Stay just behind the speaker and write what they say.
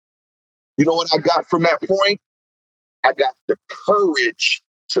You know what I got from that point? I got the courage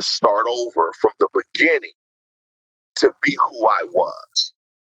to start over from the beginning to be who I was.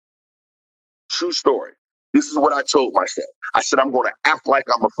 True story. This is what I told myself. I said, I'm going to act like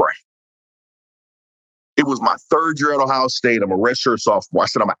I'm a freshman. It was my third year at Ohio State. I'm a redshirt sophomore. I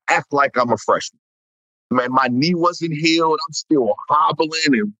said, I'm going to act like I'm a freshman. Man, my knee wasn't healed. I'm still hobbling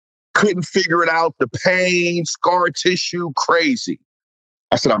and couldn't figure it out. The pain, scar tissue, crazy.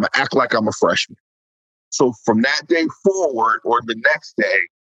 I said, I'm going to act like I'm a freshman. So from that day forward, or the next day,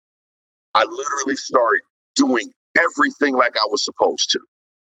 I literally started doing everything like I was supposed to.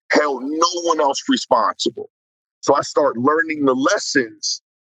 Held no one else responsible. So I started learning the lessons,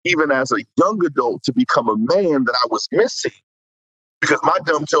 even as a young adult, to become a man that I was missing. Because my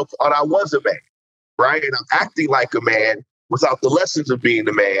dumb self thought I was a man, right? And I'm acting like a man without the lessons of being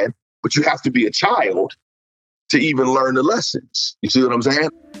a man. But you have to be a child to even learn the lessons. You see what I'm saying?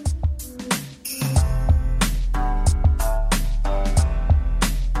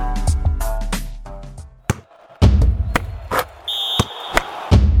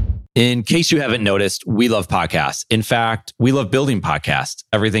 In case you haven't noticed, we love podcasts. In fact, we love building podcasts,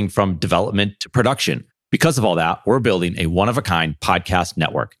 everything from development to production. Because of all that, we're building a one-of-a-kind podcast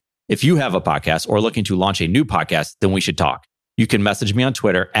network. If you have a podcast or looking to launch a new podcast, then we should talk. You can message me on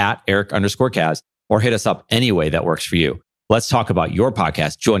Twitter at Eric_Kaz or hit us up any way that works for you. Let's talk about your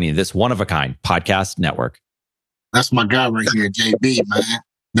podcast joining this one-of-a-kind podcast network. That's my guy right here, JB, man.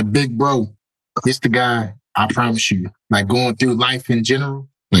 The big bro. It's the guy, I promise you, like going through life in general.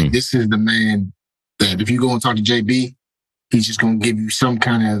 Like this is the man that if you go and talk to JB, he's just going to give you some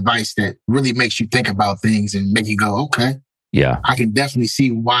kind of advice that really makes you think about things and make you go, okay, yeah, I can definitely see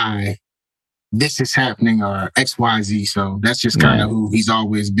why this is happening or X, Y, Z. So that's just kind of who he's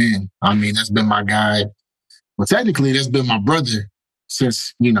always been. I mean, that's been my guy. Well, technically, that's been my brother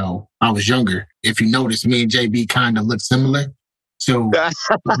since, I was younger. If you notice, me and JB kind of look similar. So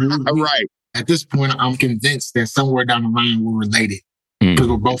right. At this point, I'm convinced that somewhere down the line, we're related. Because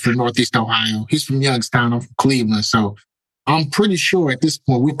we're both from Northeast Ohio. He's from Youngstown. I'm from Cleveland. So I'm pretty sure at this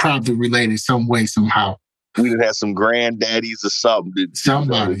point, we probably related some way, somehow. We done had some granddaddies or something.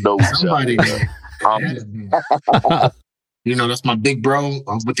 Somebody. That's my big bro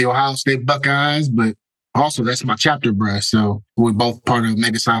with the Ohio State Buckeyes, but also that's my chapter bro. So we're both part of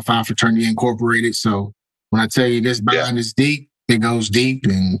Mega Psi Phi Fraternity Incorporated. So when I tell you this bond is deep, it goes deep.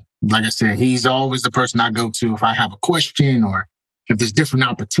 And like I said, he's always the person I go to if I have a question or if there's different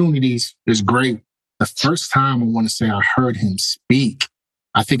opportunities. It's great. The first time I want to say I heard him speak,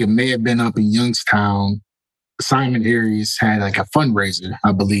 I think it may have been up in Youngstown. Simon Aries had like a fundraiser,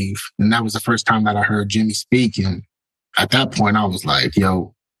 I believe. And that was the first time that I heard Jimmie speak. And at that point, I was like,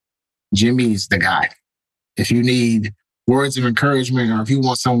 yo, Jimmie's the guy. If you need words of encouragement or if you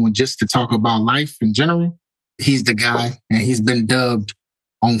want someone just to talk about life in general, he's the guy. And he's been dubbed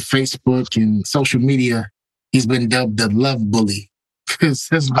on Facebook and social media. He's been dubbed the love bully. Because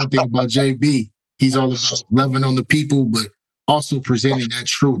that's one thing about JB. He's all about loving on the people, but also presenting that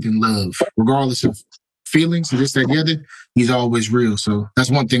truth and love. Regardless of feelings or this, that, the other, he's always real. So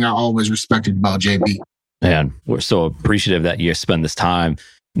that's one thing I always respected about JB. Man, we're so appreciative that you spend this time.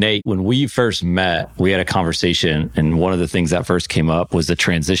 Nate, when we first met, we had a conversation, and one of the things that first came up was the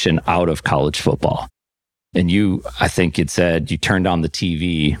transition out of college football. And you, I think it said, you turned on the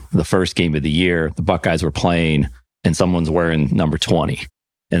TV, the first game of the year, the Buckeyes were playing, and someone's wearing number 20.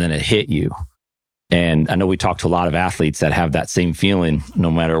 And then it hit you. And I know we talked to a lot of athletes that have that same feeling no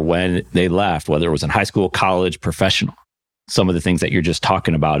matter when they left, whether it was in high school, college, professional. Some of the things that you're just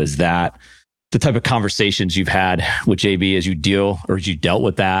talking about, is that the type of conversations you've had with JB as you dealt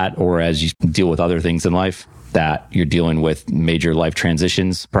with that, or as you deal with other things in life, that you're dealing with major life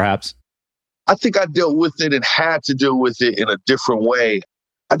transitions, perhaps? I think I dealt with it and had to deal with it in a different way.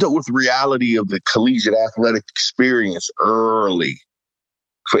 I dealt with the reality of the collegiate athletic experience early.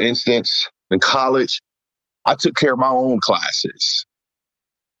 For instance, in college, I took care of my own classes.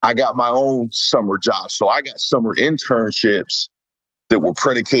 I got my own summer jobs. So I got summer internships that were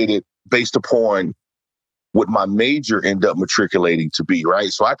predicated based upon what my major ended up matriculating to be,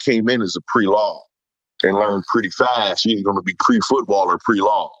 right? So I came in as a pre-law and learned pretty fast. You ain't going to be pre-football or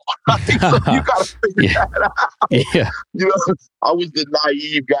pre-law. So you got to figure that out. Yeah. I was the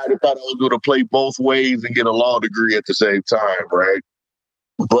naive guy that thought I was going to play both ways and get a law degree at the same time, right?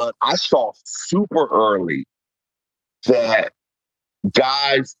 But I saw super early that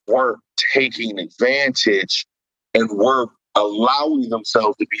guys weren't taking advantage and were allowing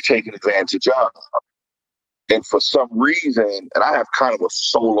themselves to be taken advantage of. And for some reason, and I have kind of a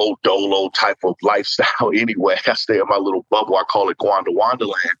solo dolo type of lifestyle anyway. I stay in my little bubble. I call it Gwanda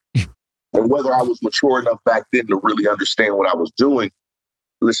Wandaland. And whether I was mature enough back then to really understand what I was doing,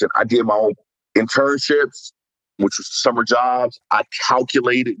 listen, I did my own internships, which was summer jobs. I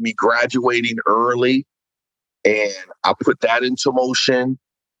calculated me graduating early, and I put that into motion.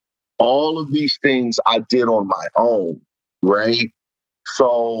 All of these things I did on my own, right?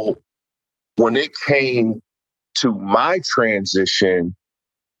 So when it came to my transition,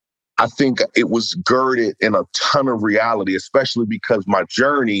 I think it was girded in a ton of reality, especially because my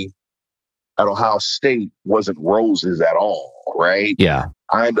journey at Ohio State wasn't roses at all, right? Yeah.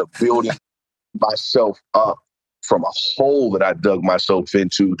 I ended up building myself up from a hole that I dug myself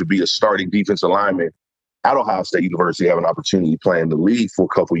into to be a starting defensive lineman at Ohio State University. I have an opportunity to play in the league for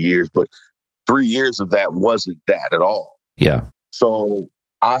a couple of years, but 3 years of that wasn't that at all. Yeah. So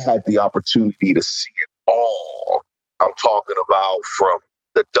I had the opportunity to see it all. I'm talking about from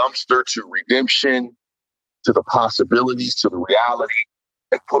the dumpster to redemption, to the possibilities, to the reality,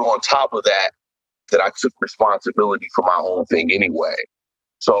 and put on top of that I took responsibility for my own thing anyway.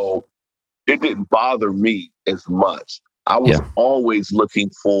 So it didn't bother me as much. I was always looking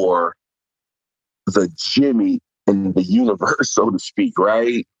for the Jimmie in the universe, so to speak,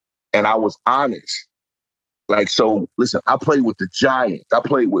 right? And I was honest. Like, so listen, I played with the Giants. I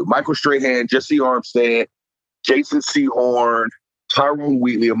played with Michael Strahan, Jesse Armstead, Jason Sehorn, Tyrone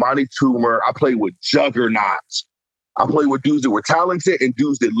Wheatley, Amani Toomer. I played with juggernauts. I played with dudes that were talented and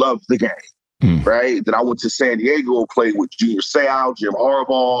dudes that loved the game, right? Then I went to San Diego and played with Junior Seau, Jim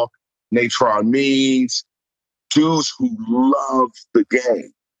Harbaugh, Natron Means, dudes who loved the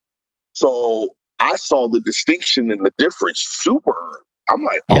game. So I saw the distinction and the difference super early. I'm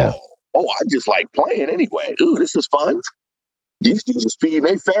like, oh, I just like playing anyway. Ooh, this is fun. These dudes are feeding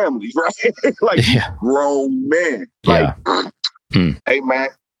their families, right? Like grown men. Like, hey, man,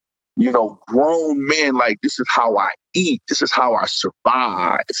 you know, grown men, like, this is how I eat. This is how I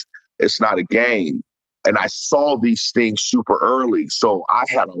survive. It's not a game. And I saw these things super early. So I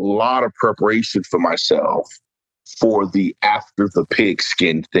had a lot of preparation for myself for the after the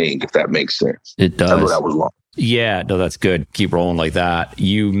pigskin thing, if that makes sense. It does. I know that was long. Yeah, no, that's good. Keep rolling like that.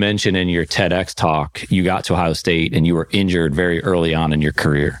 You mentioned in your TEDx talk, you got to Ohio State and you were injured very early on in your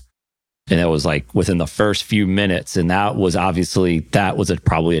career. And that was like within the first few minutes. And that was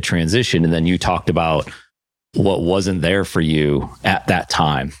probably a transition. And then you talked about what wasn't there for you at that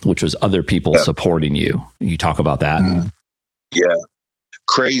time, which was other people supporting you. You talk about that. Yeah.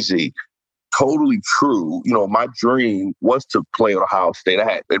 Crazy. Totally true. You know, my dream was to play at Ohio State. I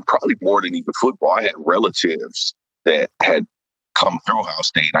had, and probably more than even football, I had relatives that had come through Ohio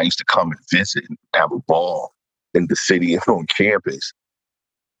State. I used to come and visit and have a ball in the city and on campus.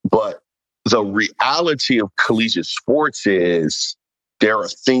 But the reality of collegiate sports is there are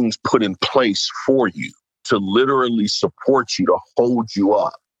things put in place for you to literally support you, to hold you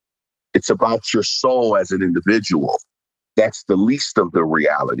up. It's about your soul as an individual. That's the least of the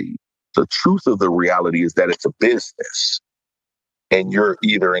reality. The truth of the reality is that it's a business and you're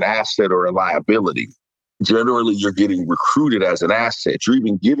either an asset or a liability. Generally, you're getting recruited as an asset. You're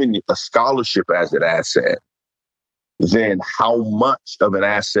even given a scholarship as an asset. Then how much of an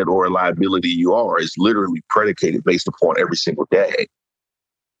asset or a liability you are is literally predicated based upon every single day.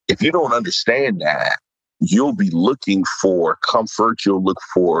 If you don't understand that, you'll be looking for comfort. You'll look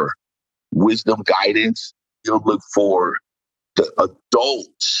for wisdom, guidance. You'll look for the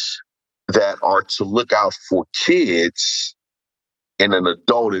adults that are to look out for kids in an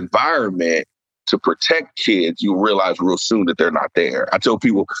adult environment to protect kids. You realize real soon that they're not there. I tell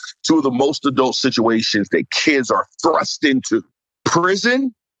people 2 of the most adult situations that kids are thrust into: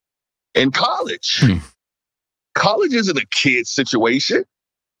 prison and college. College isn't a kid situation.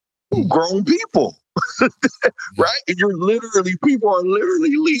 Grown people, right? And people are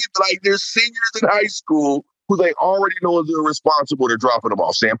literally leaving, like they're seniors in high school who they already know they're responsible. They're dropping them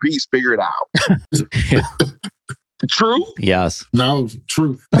off, saying, "Peace, figure it out." True? Yes. No,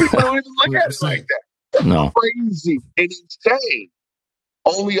 true. People don't even look at it like that. No. Crazy and insane.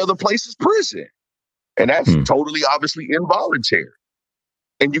 Only other place is prison. And that's totally, obviously involuntary.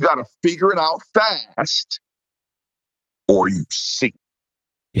 And you got to figure it out fast or you sink.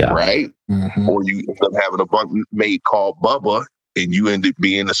 Yeah. Right? Mm-hmm. Or you end up having a bunk mate called Bubba and you end up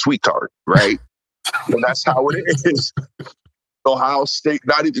being a sweet tart, right? And that's how it is. Ohio State,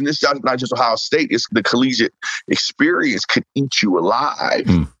 not just Ohio State, it's the collegiate experience could eat you alive.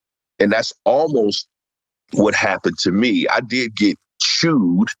 And that's almost what happened to me. I did get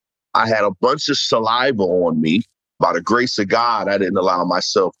chewed. I had a bunch of saliva on me. By the grace of God, I didn't allow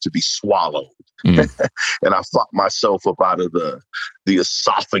myself to be swallowed. And I fought myself up out of the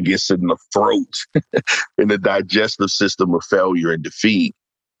esophagus and the throat and the digestive system of failure and defeat.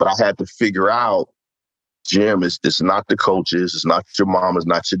 But I had to figure out, Jim, it's not the coaches, it's not your mom, it's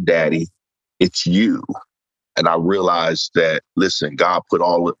not your daddy, it's you. And I realized that, listen, God put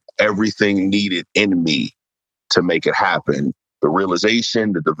everything needed in me to make it happen. The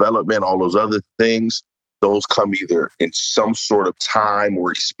realization, the development, all those other things, those come either in some sort of time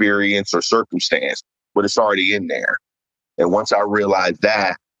or experience or circumstance, but it's already in there. And once I realized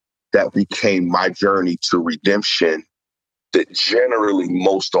that became my journey to redemption that generally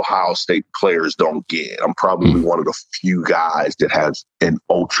most Ohio State players don't get. I'm probably one of the few guys that has an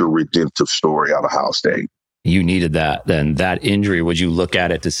ultra redemptive story out of Ohio State. You needed that. Then that injury, would you look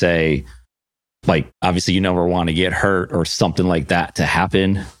at it to say, like, obviously you never want to get hurt or something like that to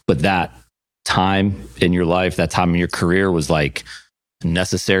happen, but that time in your life, that time in your career was like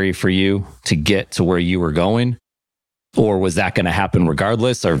necessary for you to get to where you were going? Or was that going to happen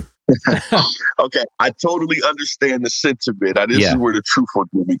regardless? Or okay, I totally understand the sentiment. This is where the truthful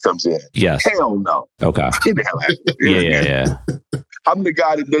Jimmie comes in. Yes. Hell no. Okay. Yeah. I'm the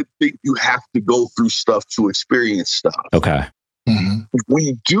guy that doesn't think you have to go through stuff to experience stuff. Okay. Mm-hmm.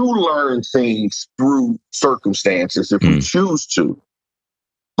 We do learn things through circumstances if we choose to.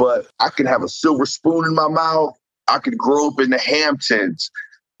 But I can have a silver spoon in my mouth. I can grow up in the Hamptons.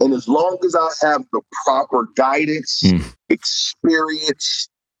 And as long as I have the proper guidance, experience,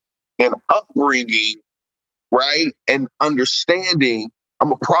 and upbringing, right, and understanding, I'm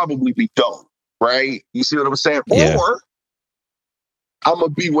going to probably be dope, right? You see what I'm saying? Yeah. Or I'm going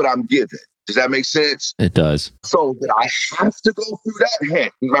to be what I'm given. Does that make sense? It does. So that I have to go through that?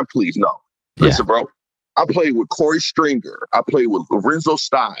 Heck, man, please, no. Listen, bro, I played with Corey Stringer. I played with Lorenzo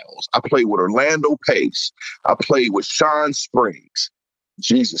Styles. I played with Orlando Pace. I played with Sean Springs.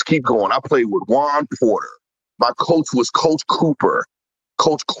 Jesus, keep going. I played with Juan Porter. My coach was Coach Cooper,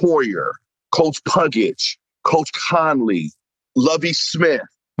 Coach Coyer, Coach Puggett, Coach Conley, Lovie Smith.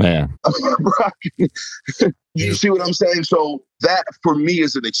 Man. You see what I'm saying? So that for me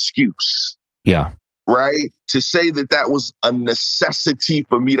is an excuse. Yeah. Right? To say that was a necessity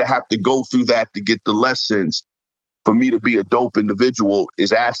for me to have to go through that to get the lessons for me to be a dope individual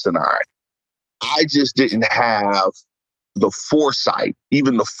is asinine. I just didn't have the foresight,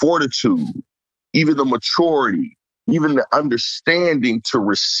 even the fortitude, even the maturity, even the understanding to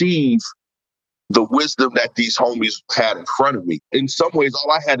receive the wisdom that these homies had in front of me. In some ways, all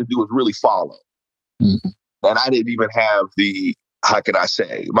I had to do was really follow. Mm-hmm. And I didn't even have how can I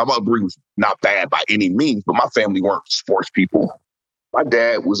say, my mother was not bad by any means, but my family weren't sports people. My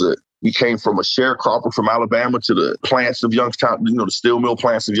dad he came from a sharecropper from Alabama to the plants of Youngstown, the steel mill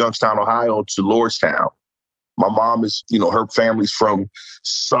plants of Youngstown, Ohio to Lordstown. My mom is, her family's from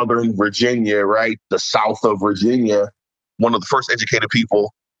Southern Virginia, right? The South of Virginia. One of the first educated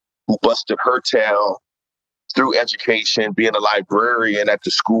people who busted her tail through education, being a librarian at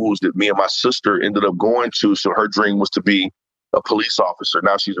the schools that me and my sister ended up going to. So her dream was to be a police officer.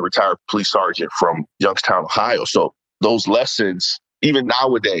 Now she's a retired police sergeant from Youngstown, Ohio. So those lessons, even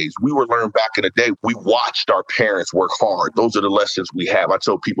nowadays, we were learned back in the day. We watched our parents work hard. Those are the lessons we have. I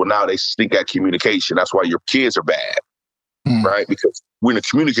tell people now they stink at communication. That's why your kids are bad, right? Because we're in a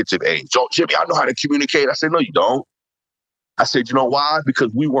communicative age. Oh, Jimmie, I know how to communicate. I said, no, you don't. I said, you know why?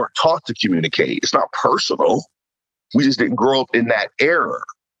 Because we weren't taught to communicate. It's not personal. We just didn't grow up in that era,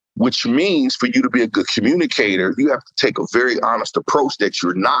 which means for you to be a good communicator, you have to take a very honest approach that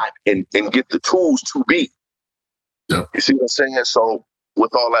you're not and get the tools to be. Yeah. You see what I'm saying? So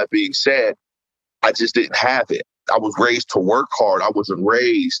with all that being said, I just didn't have it. I was raised to work hard. I wasn't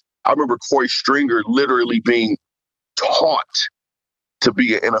raised. I remember Corey Stringer literally being taught to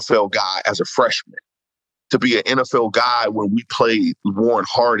be an NFL guy as a freshman, to be an NFL guy when we played Warren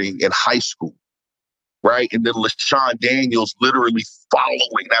Harding in high school, right? And then LaShawn Daniels literally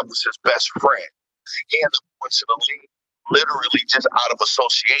following, that was his best friend. He ended up going to the league literally just out of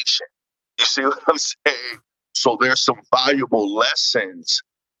association. You see what I'm saying? So there's some valuable lessons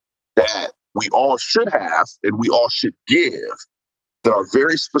that we all should have and we all should give that are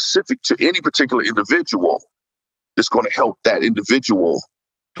very specific to any particular individual that's going to help that individual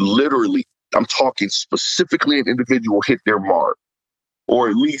literally, I'm talking specifically an individual hit their mark or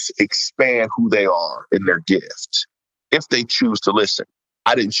at least expand who they are in their gift if they choose to listen.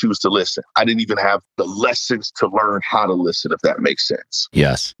 I didn't choose to listen. I didn't even have the lessons to learn how to listen, if that makes sense.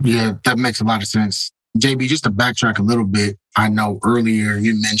 Yes. Yeah, that makes a lot of sense. JB, just to backtrack a little bit, I know earlier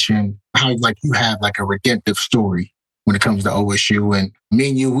you mentioned how you have a redemptive story when it comes to OSU. And me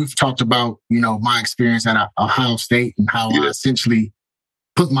and you, we've talked about, my experience at Ohio State and how I essentially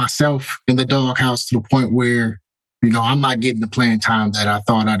put myself in the doghouse to the point where, I'm not getting the playing time that I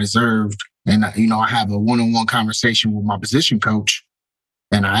thought I deserved. And, I have a one-on-one conversation with my position coach.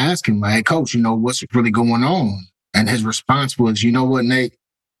 And I asked him, like, hey, coach, what's really going on? And his response was, you know what, Nate?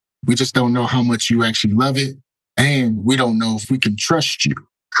 We just don't know how much you actually love it. And we don't know if we can trust you.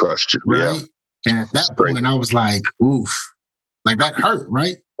 Trust you, right? yeah. And at that point, I was like, oof, like that hurt,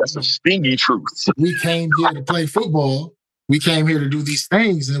 right? That's a stingy truth. We came here to play football. We came here to do these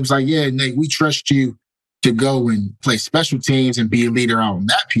things. And it was like, yeah, Nate, we trust you to go and play special teams and be a leader on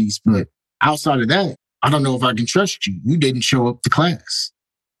that piece. But outside of that, I don't know if I can trust you. You didn't show up to class.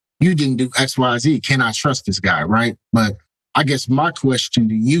 You didn't do X, Y, Z. Can I trust this guy, right? But I guess my question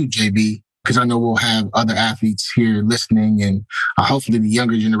to you, JB, because I know we'll have other athletes here listening and hopefully the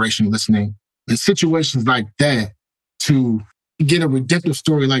younger generation listening, in situations like that, to get a redemptive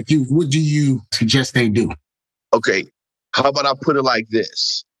story like you, what do you suggest they do? Okay, how about I put it like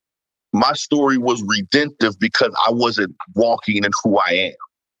this? My story was redemptive because I wasn't walking in who I am.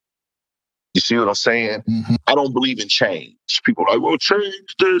 You see what I'm saying? Mm-hmm. I don't believe in change. People are like, well,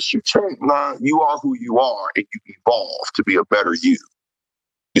 change this, you change. Nah, you are who you are and you evolve to be a better you.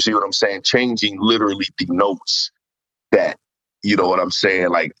 You see what I'm saying? Changing literally denotes that, you know what I'm saying?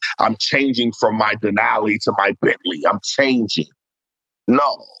 Like, I'm changing from my Denali to my Bentley. I'm changing.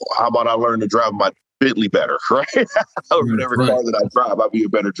 No, how about I learn to drive my Bentley better, right? Whatever car that I drive, I'll be a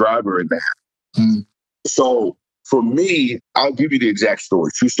better driver in that. Mm. So for me, I'll give you the exact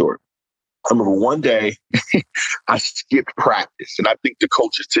story, true story. I remember one day I skipped practice, and I think the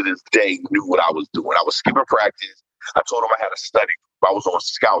coaches to this day knew what I was doing. I was skipping practice. I told them I had a study. I was on a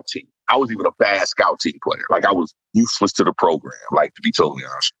scout team. I was even a bad scout team player. Like, I was useless to the program, like, to be totally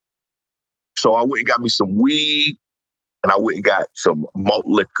honest. So I went and got me some weed, and I went and got some malt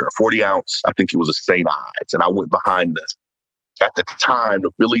liquor, 40 ounce. I think it was a St. Ides. And I went behind us. At the time,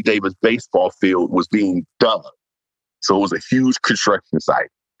 the Billy Davis baseball field was being dug. So it was a huge construction site.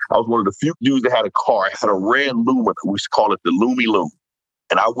 I was one of the few dudes that had a car. I had a red Lumina. We used to call it the Loomy Loom.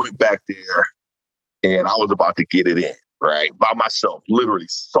 And I went back there, and I was about to get it in, right? By myself, literally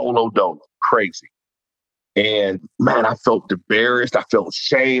solo dolo, crazy. And man, I felt embarrassed. I felt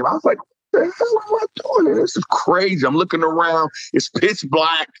shame. I was like, what the hell am I doing? This is crazy. I'm looking around. It's pitch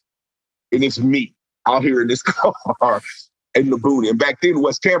black, and it's me out here in this car in the boonies. And back then,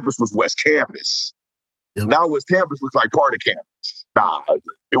 West Campus was West Campus. Yep. Now West Campus looks like Carter Campus. Nah,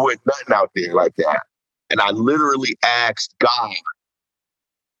 it wasn't nothing out there like that. And I literally asked God,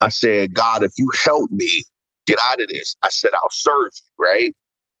 I said, God, if you help me get out of this, I said, I'll serve you, right?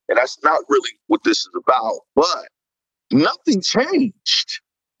 And that's not really what this is about. But nothing changed.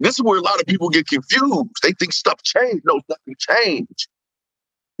 This is where a lot of people get confused. They think stuff changed. No, nothing changed.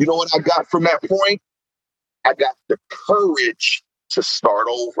 You know what I got from that point? I got the courage to start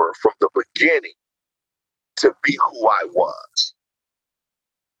over from the beginning to be who I was.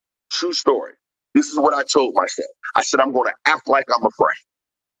 True story. This is what I told myself. I said, I'm going to act like I'm a freshman.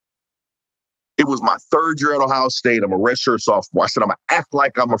 It was my third year at Ohio State. I'm a redshirt sophomore. I said, I'm going to act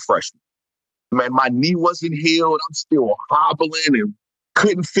like I'm a freshman. Man, my knee wasn't healed. I'm still hobbling and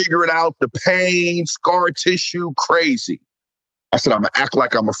couldn't figure it out. The pain, scar tissue, crazy. I said, I'm going to act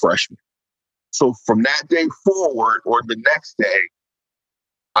like I'm a freshman. So from that day forward, or the next day,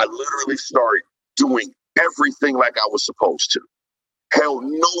 I literally started doing everything like I was supposed to. Held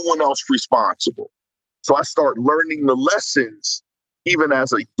no one else responsible. So I started learning the lessons, even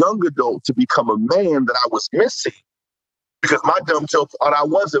as a young adult, to become a man that I was missing. Because my dumb self thought I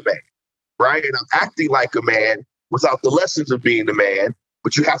was a man, right? And I'm acting like a man without the lessons of being a man,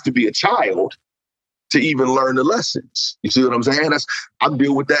 but you have to be a child to even learn the lessons. You see what I'm saying? I'm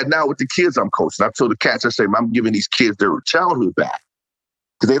dealing with that now with the kids I'm coaching. I told the cats, I say, I'm giving these kids their childhood back.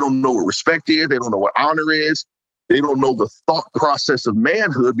 Because they don't know what respect is. They don't know what honor is. They don't know the thought process of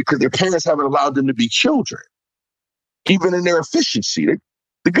manhood because their parents haven't allowed them to be children. Even in their efficiency,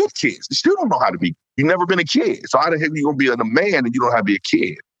 the good kids, they still don't know how to be. You've never been a kid. So how the heck are you going to be a man and you don't have to be a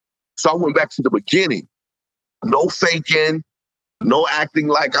kid? So I went back to the beginning. No faking, no acting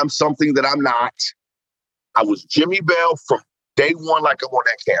like I'm something that I'm not. I was Jimmie Bell from day one, like I'm on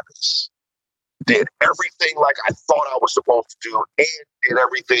that campus. Did everything like I thought I was supposed to do and did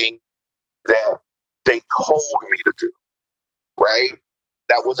everything that they told me to do, right?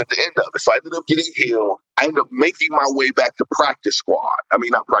 That wasn't the end of it. So I ended up getting healed. I ended up making my way back to practice squad. I mean,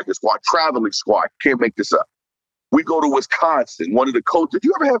 not practice squad, traveling squad. Can't make this up. We go to Wisconsin. One of the coaches, did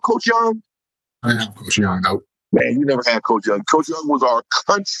you ever have Coach Young? I didn't have Coach Young, no. Man, you never had Coach Young. Coach Young was our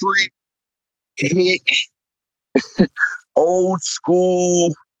country old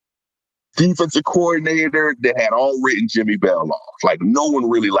school defensive coordinator that had all written Jimmie Bell off. Like, no one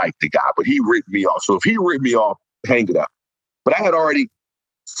really liked the guy, but he ripped me off. So if he ripped me off, hang it up. But I had already,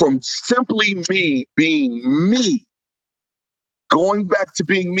 from simply me being me, Going back to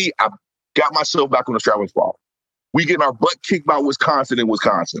being me, I got myself back on the traveling ball. We getting our butt kicked by Wisconsin in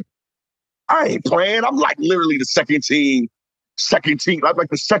Wisconsin. I ain't playing. I'm like literally the second team. I'm like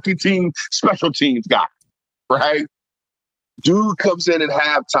the second team special teams guy, right? Dude comes in at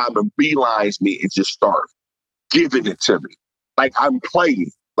halftime and beelines me and just starts giving it to me. Like I'm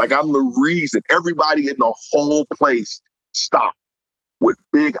playing. Like I'm the reason. Everybody in the whole place stopped with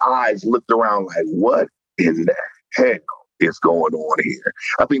big eyes, looked around like, what in the hell is going on here?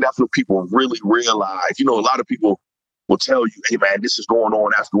 I think that's what people really realize. You know, a lot of people will tell you, hey, man, this is going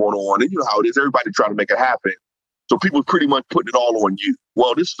on, that's going on. And you know how it is. Everybody trying to make it happen. So people pretty much putting it all on you.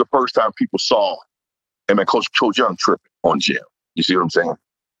 Well, this is the first time people saw, hey, man, Coach Young tripping on Jim. You see what I'm saying?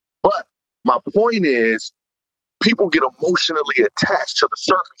 But my point is, people get emotionally attached to the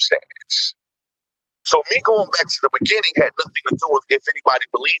circumstance. So me going back to the beginning had nothing to do with if anybody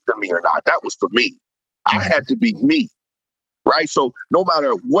believed in me or not. That was for me. I had to be me, right? So no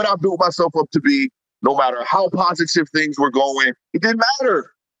matter what I built myself up to be, no matter how positive things were going, it didn't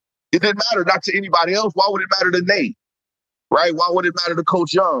matter. It didn't matter, not to anybody else. Why would it matter to Nate, right? Why would it matter to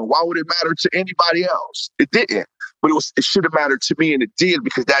Coach Young? Why would it matter to anybody else? It didn't. But it should have mattered to me, and it did,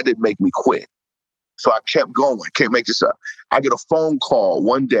 because that didn't make me quit. So I kept going. Can't make this up. I get a phone call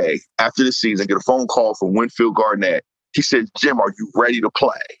one day after the season. I get a phone call from Winfield Garnett. He said, Jim, are you ready to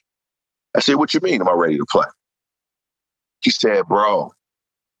play? I said, what you mean, am I ready to play? He said, bro,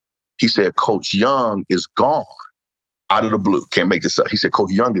 he said, Coach Young is gone. Out of the blue. Can't make this up. He said,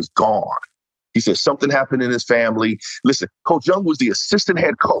 Coach Young is gone. He said, something happened in his family. Listen, Coach Young was the assistant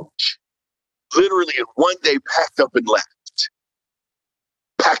head coach. Literally in one day packed up and left.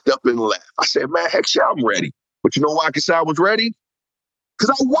 I said, man, heck yeah, I'm ready. But you know why I could say I was ready?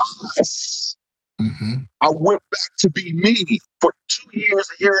 Because I was. Mm-hmm. I went back to be me for 2 years,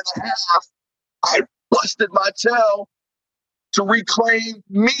 a year and a half. I busted my tail to reclaim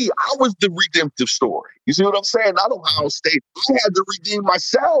me. I was the redemptive story. You see what I'm saying? Not Ohio State. I had to redeem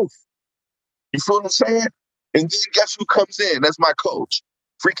myself. You feel what I'm saying? And then guess who comes in? That's my coach.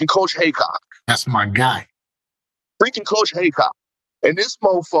 Freaking Coach Haycock. That's my guy. Freaking Coach Haycock. And this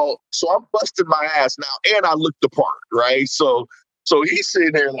mofo, so I'm busting my ass now, and I look the part, right? So he's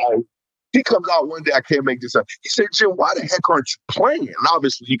sitting there like, he comes out one day, I can't make this up. He said, Jim, why the heck aren't you playing? And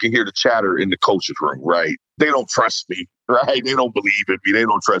obviously you can hear the chatter in the coach's room, right? They don't trust me, right? They don't believe in me. They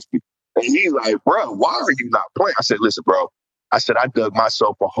don't trust me. And he's like, bro, why are you not playing? I said, listen, bro. I said, I dug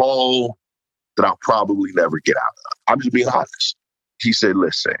myself a hole that I'll probably never get out of. I'm just being honest. He said,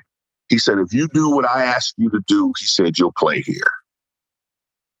 listen. He said, if you do what I asked you to do, he said, you'll play here.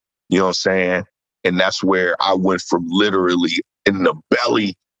 You know what I'm saying? And that's where I went from literally in the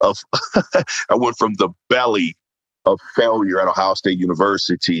belly of, I went from the belly of failure at Ohio State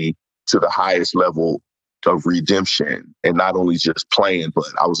University to the highest level of redemption. And not only just playing, but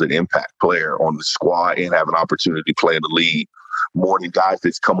I was an impact player on the squad and have an opportunity to play in the league more than guys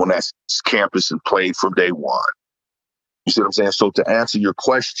that's come on that campus and played from day one. You see what I'm saying? So to answer your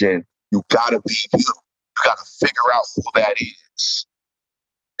question, you got to be you. You got to figure out who that is.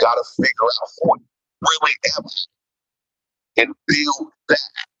 Got to figure out who you really am and build that.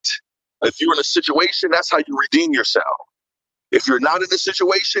 If you're in a situation, that's how you redeem yourself. If you're not in a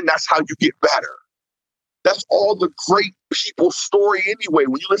situation, that's how you get better. That's all the great people's story anyway.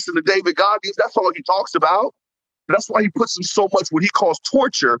 When you listen to David Goggins, that's all he talks about. That's why he puts in so much what he calls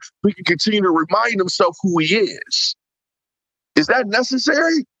torture, so he can continue to remind himself who he is. Is that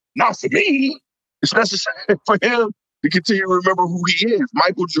necessary? Not for me. It's necessary for him to continue to remember who he is.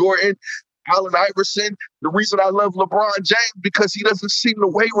 Michael Jordan, Allen Iverson. The reason I love LeBron James, because he doesn't seem to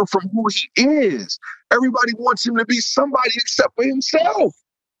waver from who he is. Everybody wants him to be somebody except for himself.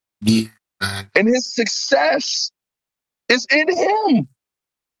 Yeah. And his success is in him.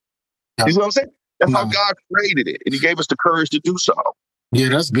 Yeah. You know what I'm saying? That's how God created it. And he gave us the courage to do so. Yeah,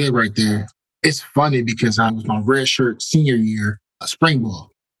 that's good right there. It's funny because I was my redshirt senior year, spring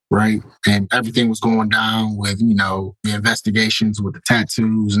ball, right? And everything was going down with, the investigations with the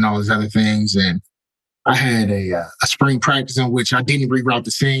tattoos and all these other things. And I had a spring practice in which I didn't reroute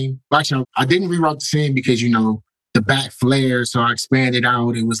the seam. Actually, I didn't reroute the seam because, the back flared. So I expanded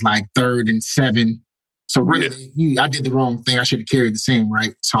out. It was like 3rd and 7. So really, I did the wrong thing. I should have carried the seam,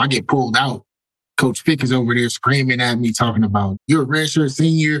 right? So I get pulled out. Coach Fick is over there screaming at me, talking about, you're a redshirt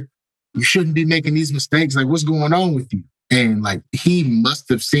senior. You shouldn't be making these mistakes. Like, what's going on with you? And he must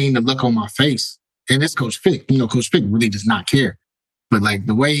have seen the look on my face. And it's Coach Fick. Coach Fick really does not care. But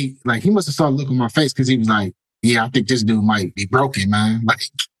the way, he must have saw the look on my face, because he was like, yeah, I think this dude might be broken, man.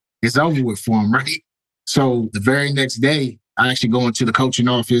 It's over with for him, right? So the very next day, I actually go into the coaching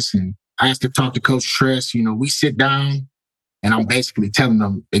office and I asked to talk to Coach Tress. We sit down And I'm basically telling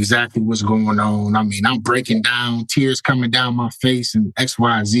them exactly what's going on. I mean, I'm breaking down, tears coming down my face and X,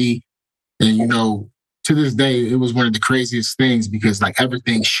 Y, Z. And, you know, to this day, it was one of the craziest things because like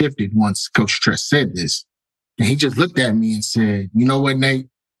everything shifted once Coach Tress said this. And he just looked at me and said, you know what, Nate?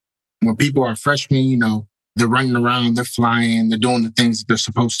 When people are freshmen, you know, they're running around, they're flying, they're doing the things that they're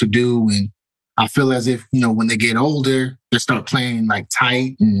supposed to do. And I feel as if, you know, when they get older, they start playing like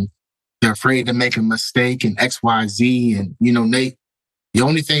tight and they're afraid to make a mistake and X, Y, Z. And, you know, Nate, the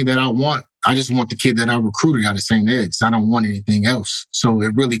only thing that I just want the kid that I recruited out of St. Ed's. I don't want anything else. So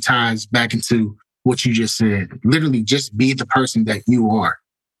it really ties back into what you just said. Literally just be the person that you are,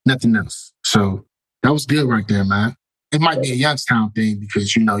 nothing else. So that was good right there, man. It might be a Youngstown thing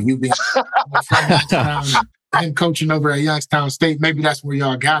because, you know, you've been from Youngstown and coaching over at Youngstown State. Maybe that's where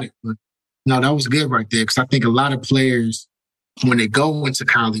y'all got it. But no, that was good right there because I think a lot of players, when they go into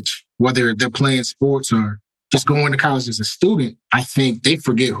college, whether they're playing sports or just going to college as a student, I think they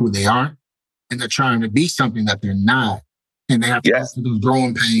forget who they are and they're trying to be something that they're not. And they have to go through those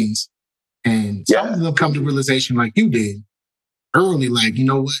growing pains. And some of them come to realization like you did early, like, you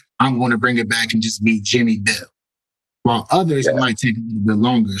know what, I'm going to bring it back and just be Jimmie Bell. While others, it might take a little bit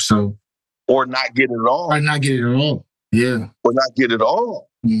longer. So, or not get it at all. Or not get it at all. Yeah. Or not get it at all.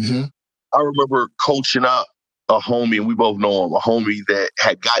 Mm-hmm. I remember coaching up a homie, and we both know him, a homie that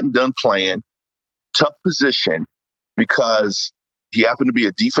had gotten done playing, tough position, because he happened to be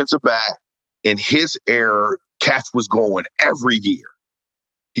a defensive back. In his era, catch was going every year.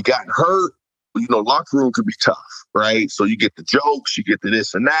 He got hurt. You know, locker room could be tough, right? So you get the jokes, you get the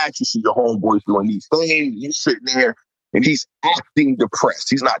this and that. You see your homeboys doing these things. You're sitting there, and he's acting depressed.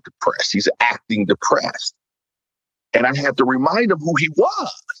 He's not depressed. He's acting depressed. And I had to remind him who he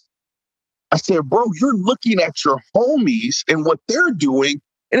was. I said, bro, you're looking at your homies and what they're doing,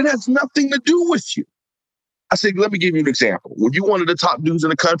 and it has nothing to do with you. I said, let me give you an example. Were you one of the top dudes in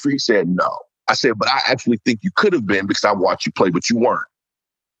the country? He said, no. I said, but I actually think you could have been because I watched you play, but you weren't.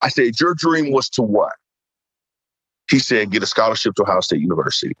 I said, your dream was to what? He said, get a scholarship to Ohio State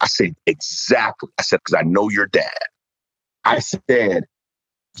University. I said, exactly. I said, because I know your dad. I said,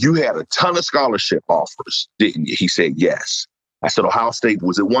 you had a ton of scholarship offers, didn't you? He said, yes. I said, Ohio State,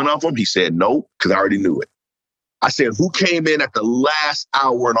 was it one of them? He said, no, because I already knew it. I said, who came in at the last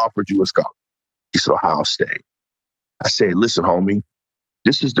hour and offered you a scholarship? He said, Ohio State. I said, listen, homie,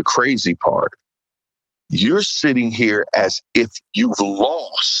 this is the crazy part. You're sitting here as if you've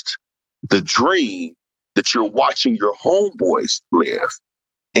lost the dream that you're watching your homeboys live,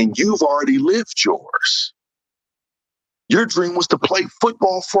 and you've already lived yours. Your dream was to play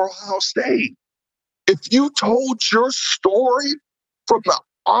football for Ohio State. If you told your story from the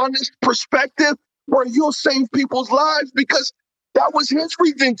honest perspective, where you'll save people's lives, because that was his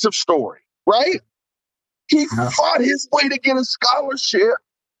redemptive story, right? He fought his way to get a scholarship.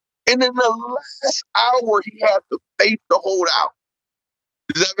 And in the last hour, he had the faith to hold out.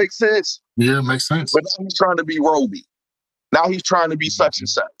 Does that make sense? Yeah, it makes sense. But now he's trying to be Roby. Now he's trying to be such and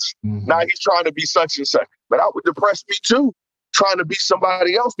such. Mm-hmm. Now he's trying to be such and such. But that would depress me too, trying to be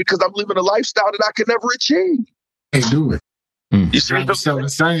somebody else because I'm living a lifestyle that I could never achieve. Can't do it. You see what I'm so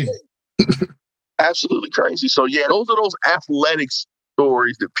insane. Absolutely crazy. So yeah, those are those athletic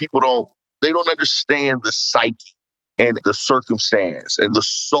stories that people they don't understand the psyche and the circumstance and the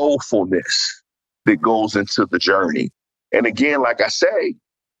soulfulness that goes into the journey. And again, like I say,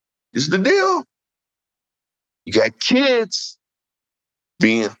 this is the deal. You got kids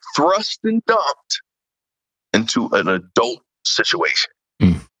being thrust and dumped into an adult situation.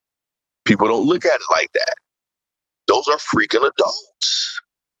 Mm. People don't look at it like that. Those are freaking adults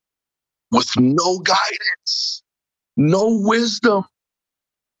with no guidance, no wisdom,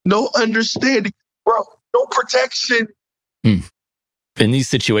 no understanding, bro, no protection. Mm. In these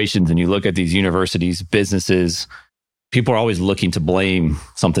situations, and you look at these universities, businesses, people are always looking to blame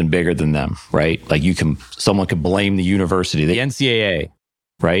something bigger than them, right? Like someone could blame the university, the NCAA,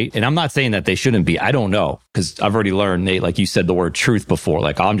 right? And I'm not saying that they shouldn't be. I don't know, because I've already learned, Nate, like you said the word truth before.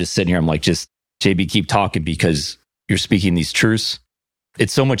 Like I'm just sitting here, I'm like, just JB, keep talking because you're speaking these truths.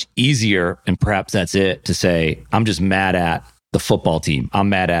 It's so much easier, and perhaps that's it, to say, I'm just mad at the football team. I'm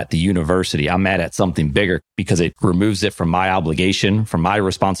mad at the university. I'm mad at something bigger because it removes it from my obligation, from my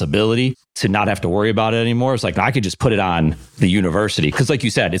responsibility to not have to worry about it anymore. It's like, I could just put it on the university. Because like you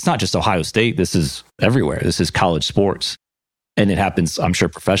said, it's not just Ohio State. This is everywhere. This is college sports. And it happens, I'm sure,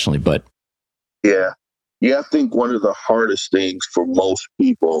 professionally, but. Yeah. I think one of the hardest things for most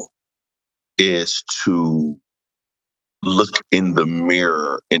people is to look in the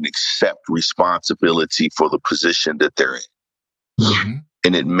mirror and accept responsibility for the position that they're in. Mm-hmm.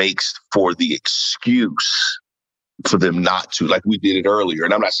 And it makes for the excuse for them not to, like we did it earlier.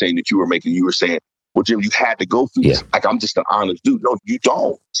 And I'm not saying that you were saying, well, Jim, you had to go through this. Like, I'm just an honest dude. No, you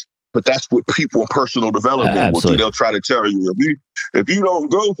don't. But that's what people in personal development will do. They'll try to tell you, if you don't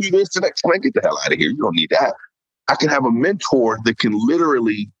go through this, the next man, get the hell out of here. You don't need that. I can have a mentor that can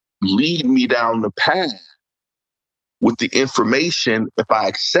literally lead me down the path with the information, if I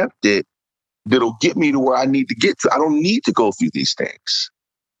accept it, that'll get me to where I need to get to. I don't need to go through these things.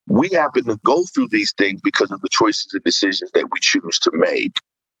 We happen to go through these things because of the choices and decisions that we choose to make.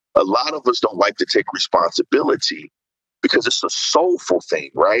 A lot of us don't like to take responsibility because it's a soulful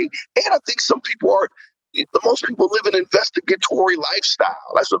thing, right? And I think most people live an investigatory lifestyle.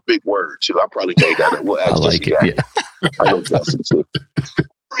 That's a big word, too. I probably made that. Well, I like it, yeah. I like that too.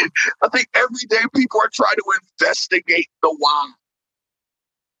 I think every day people are trying to investigate the why.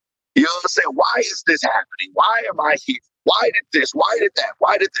 You know what I'm saying? Why is this happening? Why am I here? Why did this? Why did that?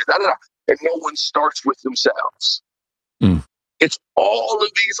 Why did this? Da, da, da. And no one starts with themselves. Mm. It's all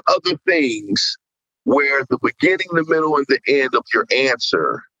of these other things where the beginning, the middle, and the end of your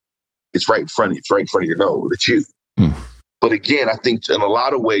answer is right in front of you. It's right in front of your nose. It's you. Mm. But again, I think in a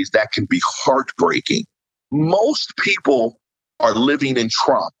lot of ways that can be heartbreaking. Most people are living in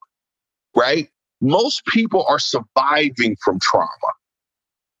trauma, right? Most people are surviving from trauma.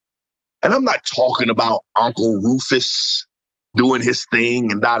 And I'm not talking about Uncle Rufus doing his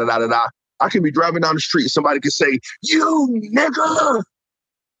thing and da-da-da-da-da. I can be driving down the street and somebody can say, "You nigga."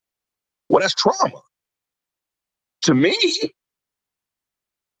 Well, that's trauma. To me,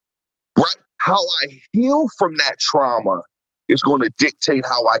 right? How I heal from that trauma is going to dictate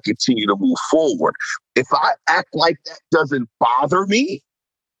how I continue to move forward. If I act like that doesn't bother me,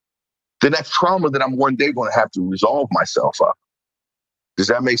 then that's trauma that I'm one day going to have to resolve myself of. Does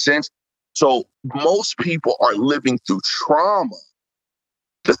that make sense? So most people are living through trauma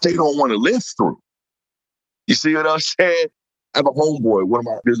that they don't want to live through. You see what I'm saying? I have a homeboy, one of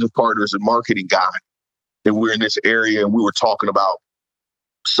my business partners and marketing guy, and we're in this area and we were talking about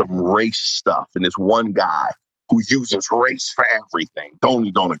some race stuff. And this one guy who uses race for everything, don't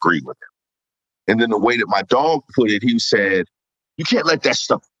agree with him. And then the way that my dog put it, he said, "You can't let that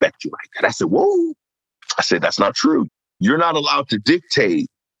stuff affect you like that." I said, "Whoa." I said, "That's not true. You're not allowed to dictate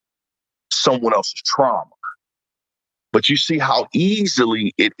someone else's trauma." But you see how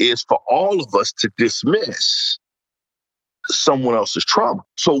easily it is for all of us to dismiss someone else's trauma.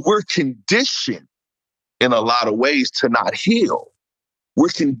 So we're conditioned in a lot of ways to not heal. We're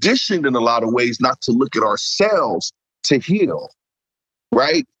conditioned in a lot of ways not to look at ourselves to heal,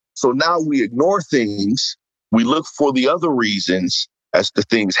 right? So now we ignore things. We look for the other reasons as the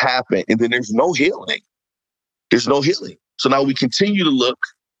things happen, and then there's no healing. There's no healing. So now we continue to look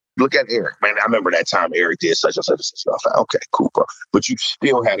at Eric. Man, I remember that time Eric did such and such and stuff. Okay, cool, bro. But you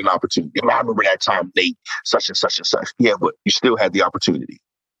still had an opportunity. I remember that time Nate, such and such and such. Yeah, but you still had the opportunity.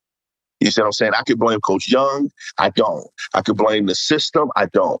 You see what I'm saying? I could blame Coach Young. I don't. I could blame the system. I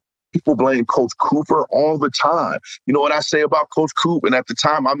don't. People blame Coach Cooper all the time. You know what I say about Coach Coop? And at the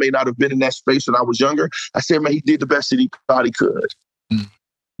time, I may not have been in that space when I was younger. I said, man, he did the best that he thought he could. Mm.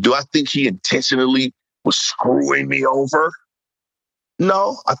 Do I think he intentionally was screwing me over?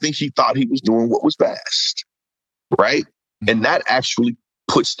 No, I think he thought he was doing what was best, right? And that actually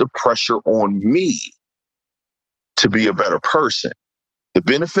puts the pressure on me to be a better person. The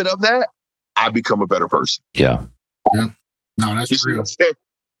benefit of that, I become a better person. Yeah. No, that's real.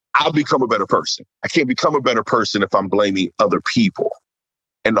 I'll become a better person. I can't become a better person if I'm blaming other people.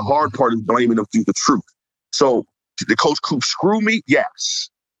 And the hard part is blaming them through the truth. So did Coach Coop screw me? Yes.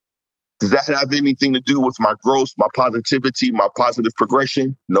 Does that have anything to do with my growth, my positivity, my positive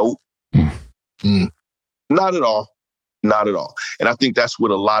progression? Nope. Not at all. Not at all. And I think that's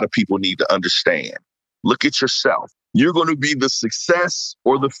what a lot of people need to understand. Look at yourself. You're going to be the success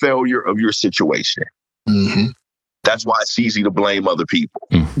or the failure of your situation. Mm-hmm. That's why it's easy to blame other people.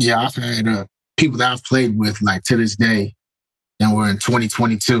 Yeah, I've had people that I've played with, like to this day, and we're in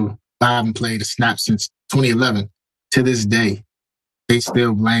 2022. I haven't played a snap since 2011. To this day, they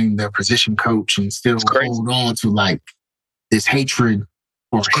still blame their position coach and still hold on to like this hatred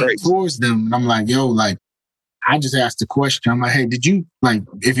or hate towards them. And I'm like, yo, like, I just asked the question. I'm like, hey, did you, like,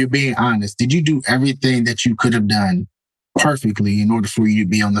 if you're being honest, did you do everything that you could have done perfectly in order for you to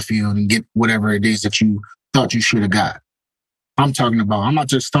be on the field and get whatever it is that you thought you should have got? I'm not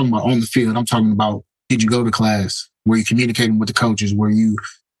just talking about on the field. I'm talking about, did you go to class? Were you communicating with the coaches? Were you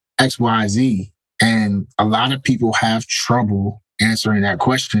X, Y, Z? And a lot of people have trouble answering that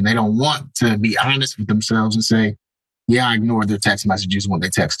question. They don't want to be honest with themselves and say, yeah, I ignored their text messages when they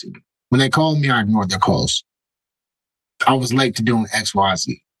texted me. When they called me, I ignored their calls. I was late to doing X, Y,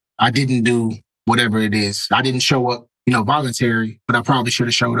 Z. I didn't do whatever it is. I didn't show up, voluntary, but I probably should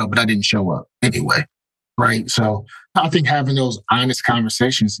have showed up, but I didn't show up anyway. Right. So I think having those honest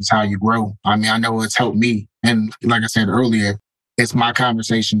conversations is how you grow. I mean, I know it's helped me. And like I said earlier, it's my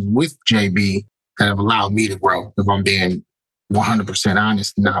conversations with JB that have allowed me to grow, if I'm being 100%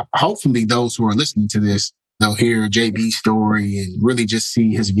 honest. Now, hopefully those who are listening to this, they'll hear JB's story and really just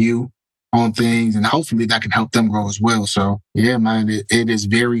see his view on things. And hopefully that can help them grow as well. So yeah, man, it is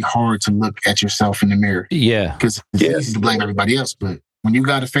very hard to look at yourself in the mirror. Yeah. Because it's easy to blame everybody else. But when you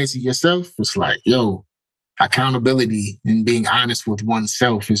got to face it yourself, it's like, yo, accountability and being honest with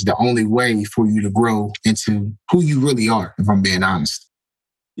oneself is the only way for you to grow into who you really are, if I'm being honest.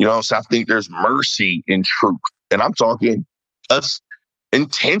 So I think there's mercy in truth. And I'm talking us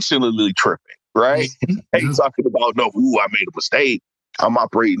intentionally tripping, right? I ain't talking about, I made a mistake. I'm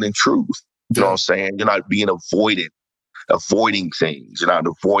operating in truth. You know what I'm saying? You're not being avoiding things. You're not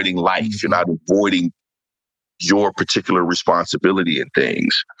avoiding life. You're not avoiding your particular responsibility in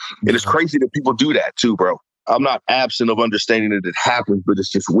things. And it's crazy that people do that too, bro. I'm not absent of understanding that it happens, but it's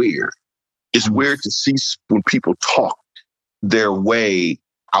just weird. It's weird to see when people talk their way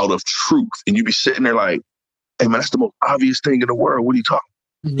out of truth. And you be sitting there like, hey, man, that's the most obvious thing in the world. What are you talking?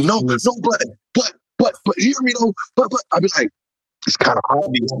 No, but hear me though. But I'd be like, it's kind of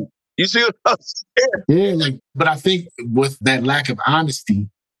obvious. You see what I'm saying? Yeah, but I think with that lack of honesty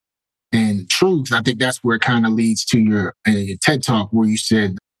and truth, I think that's where it kind of leads to your TED Talk where you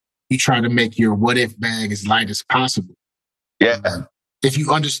said you try to make your what if bag as light as possible. Yeah. If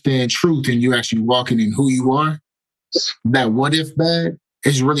you understand truth and you're actually walking in who you are, that what if bag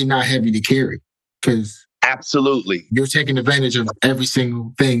is really not heavy to carry because absolutely you're taking advantage of every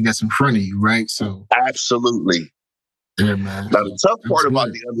single thing that's in front of you, right? So absolutely. Yeah, man. Now the tough part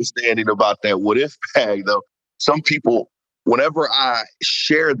about the understanding about that what if bag though, some people, whenever I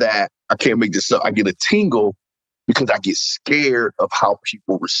share that, I can't make this up, I get a tingle because I get scared of how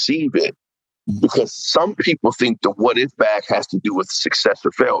people receive it. Because some people think the what if bag has to do with success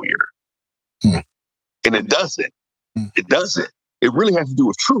or failure. And it doesn't. It doesn't. It really has to do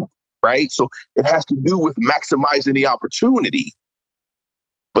with truth, right? So it has to do with maximizing the opportunity.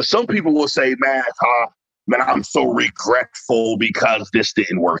 But some people will say, man, I'm so regretful because this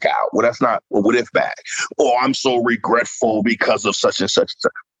didn't work out. Well, that's not a what if bag. Or I'm so regretful because of such and such and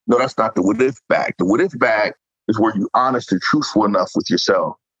such. No, that's not the what if bag. The what if bag is where you're honest and truthful enough with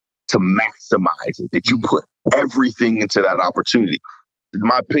yourself to maximize it, that you put everything into that opportunity. In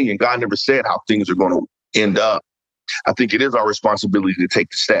my opinion, God never said how things are going to end up. I think it is our responsibility to take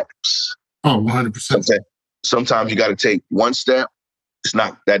the steps. Oh, 100%. Sometimes you got to take one step.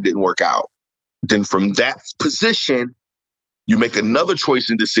 That didn't work out. Then from that position, you make another choice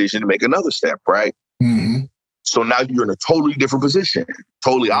and decision to make another step, right? Mm-hmm. So now you're in a totally different position.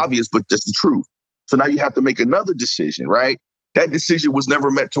 Totally obvious, but that's the truth. So now you have to make another decision, right? That decision was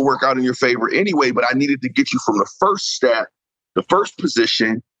never meant to work out in your favor anyway, but I needed to get you from the first step, the first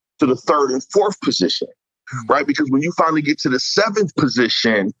position, to the third and fourth position, right? Because when you finally get to the seventh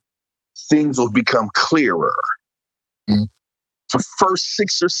position, things will become clearer. The first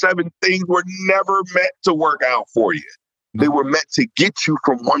 6 or 7 things were never meant to work out for you. They were meant to get you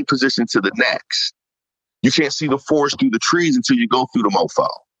from one position to the next. You can't see the forest through the trees until you go through the mofo.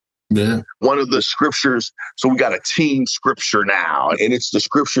 Yeah. One of the scriptures, so we got a team scripture now, and it's the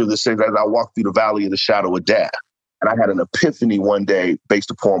scripture that says, as I walk through the valley of the shadow of death. And I had an epiphany one day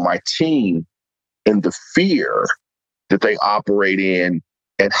based upon my team and the fear that they operate in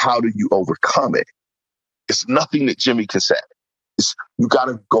and how do you overcome it? It's nothing that Jimmie can say. You got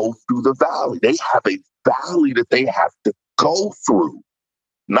to go through the valley. They have a valley that they have to go through,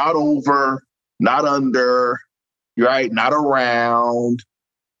 not over, not under, right? Not around.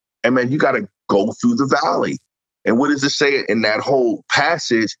 And man, you got to go through the valley. And what does it say in that whole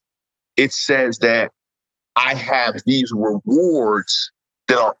passage? It says that I have these rewards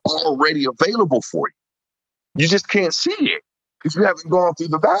that are already available for you. You just can't see it because you haven't gone through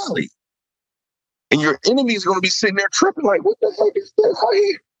the valley. And your enemy is going to be sitting there tripping like, what the heck is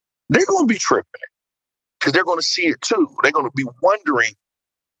that? They're going to be tripping because they're going to see it too. They're going to be wondering,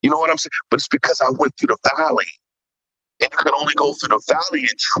 you know what I'm saying? But it's because I went through the valley. And you can only go through the valley in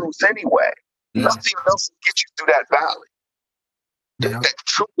truth anyway. Yeah. Nothing else can get you through that valley. Yeah. That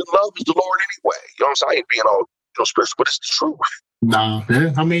truth and love is the Lord anyway. You know what I'm saying? I ain't being all spiritual, but it's the truth. No,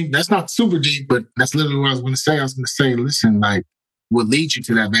 I mean, that's not super deep, but that's literally what I was going to say. I was going to say, listen, like, what leads you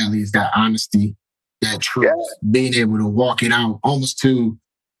to that valley is that honesty, that truth, being able to walk it out almost to,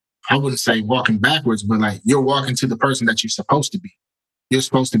 I wouldn't say walking backwards, but like you're walking to the person that you're supposed to be. You're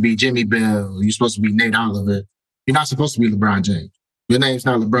supposed to be Jimmie Bell. You're supposed to be Nate Oliver. You're not supposed to be LeBron James. Your name's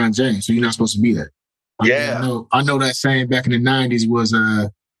not LeBron James, so you're not supposed to be that. I know that saying back in the 90s was,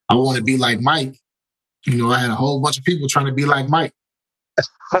 I want to be like Mike. I had a whole bunch of people trying to be like Mike.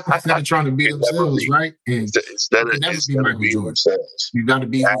 Instead of trying to be themselves, right? And instead of never be Michael Jordan. themselves. You got to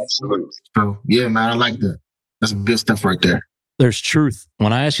be. Absolutely. So, yeah, man, I like that. That's good stuff right there. There's truth.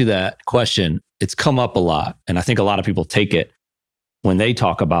 When I ask you that question, it's come up a lot. And I think a lot of people take it when they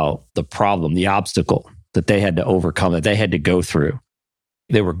talk about the problem, the obstacle that they had to overcome, that they had to go through.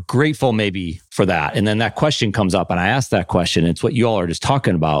 They were grateful maybe for that. And then that question comes up and I ask that question. It's what you all are just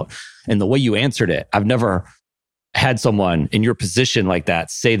talking about. And the way you answered it, I've never had someone in your position like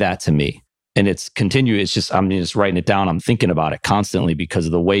that say that to me. And it's continued. It's just, I'm just writing it down. I'm thinking about it constantly because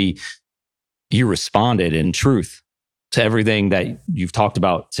of the way you responded in truth to everything that you've talked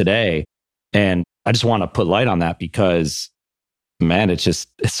about today. And I just want to put light on that because, man, it's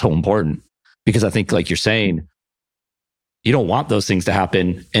so important. Because I think, like you're saying, you don't want those things to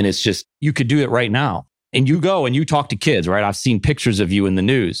happen. And it's just, you could do it right now. And you go and you talk to kids, right? I've seen pictures of you in the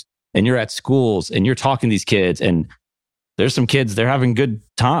news and you're at schools and you're talking to these kids and there's some kids, they're having a good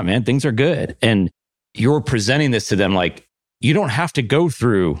time, man. Things are good. And you're presenting this to them like, you don't have to go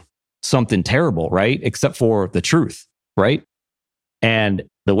through something terrible, right? Except for the truth, right? And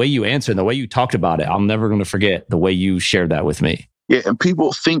the way you answered, the way you talked about it, I'm never going to forget the way you shared that with me. Yeah, and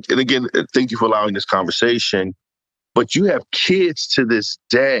people think, and again, thank you for allowing this conversation, but you have kids to this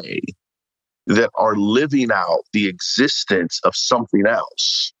day that are living out the existence of something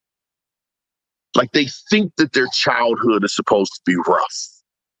else. Like they think that their childhood is supposed to be rough.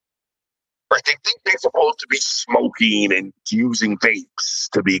 Right? They think they're supposed to be smoking and using vapes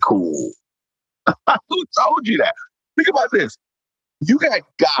to be cool. Who told you that? Think about this. You got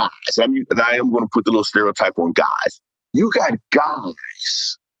guys, and I am going to put the little stereotype on guys. You got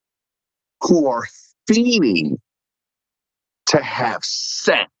guys who are fiending to have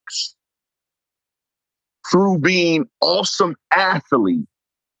sex through being awesome athletes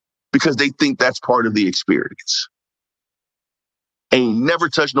because they think that's part of the experience. Ain't never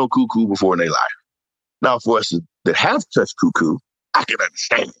touched no cuckoo before in their life. Now, for us that have touched cuckoo, I can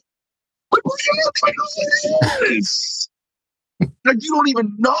understand. But you don't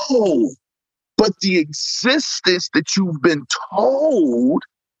even know. But the existence that you've been told,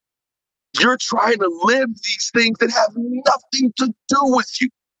 you're trying to live these things that have nothing to do with you.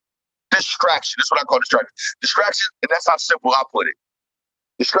 Distraction. That's what I call distraction. Distraction, and that's how simple I put it.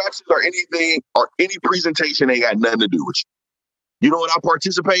 Distractions are anything or any presentation ain't got nothing to do with you. You know what I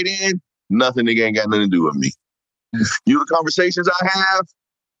participate in? Nothing that ain't got nothing to do with me. You know the conversations I have?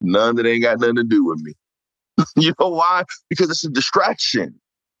 None that ain't got nothing to do with me. You know why? Because it's a distraction.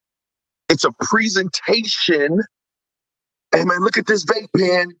 It's a presentation. Hey, man, look at this vape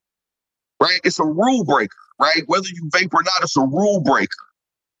pen, right? It's a rule breaker, right? Whether you vape or not, it's a rule breaker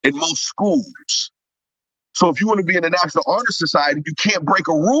in most schools. So if you want to be in the National Honor Society, you can't break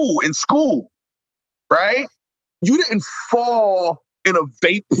a rule in school, right? You didn't fall and a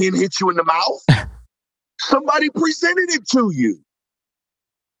vape pen hit you in the mouth. Somebody presented it to you.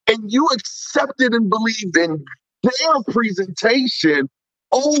 And you accepted and believed in their presentation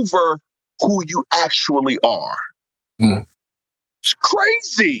over who you actually are. It's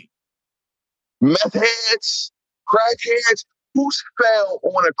crazy. Meth heads, crack heads, who's fell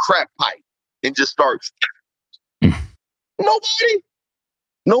on a crack pipe and just starts?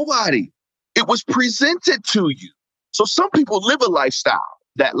 Nobody. It was presented to you. So some people live a lifestyle,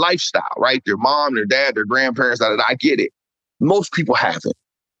 that lifestyle, right? Their mom, their dad, their grandparents, I get it. Most people haven't.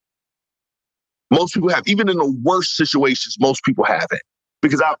 Most people have, even in the worst situations, most people haven't.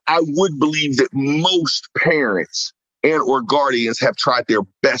 Because I would believe that most parents and or guardians have tried their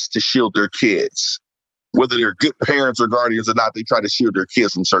best to shield their kids. Whether they're good parents or guardians or not, they try to shield their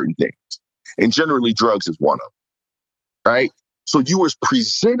kids from certain things. And generally drugs is one of them, right? So you was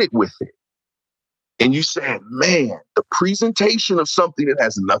presented with it. And you said, man, the presentation of something that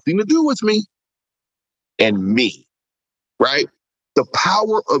has nothing to do with me and me, right? The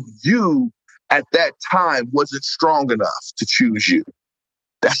power of you at that time wasn't strong enough to choose you.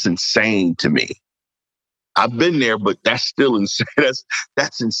 That's insane to me. I've been there, but that's still insane.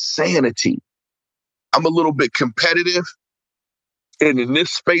 That's insanity. I'm a little bit competitive. And in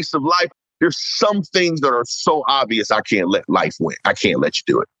this space of life, there's some things that are so obvious I can't let life win. I can't let you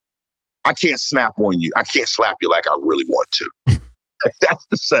do it. I can't snap on you. I can't slap you like I really want to. That's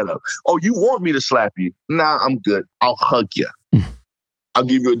the setup. Oh, you want me to slap you? Nah, I'm good. I'll hug you. I'll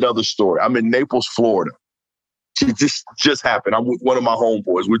give you another story. I'm in Naples, Florida. It just happened. I'm with one of my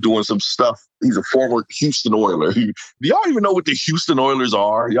homeboys. We're doing some stuff. He's a former Houston Oiler. Do y'all even know what the Houston Oilers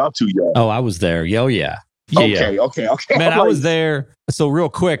are? Y'all too young. Oh, I was there. Oh, yeah. Okay. Man, I'm I like, was there. So real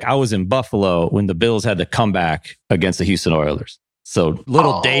quick, I was in Buffalo when the Bills had to come back against the Houston Oilers. So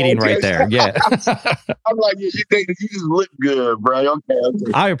little dating right there. Yeah. I'm like, yeah, you dated, you just look good, bro.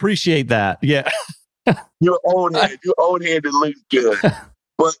 Okay. I appreciate that. Yeah. Your own head that looks good.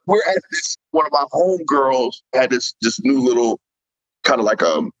 But we're at this, one of my homegirls had this new little kind of like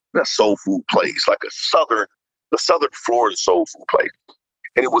a soul food place, like the southern Florida soul food place.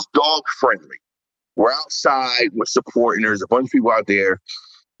 And it was dog friendly. We're outside, we're supporting, there's a bunch of people out there,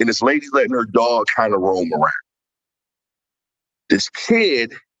 and this lady letting her dog kind of roam around. This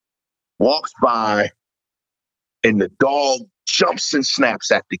kid walks by, and the dog jumps and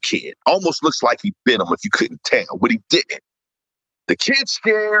snaps at the kid. Almost looks like he bit him if you couldn't tell, but he didn't. The kid's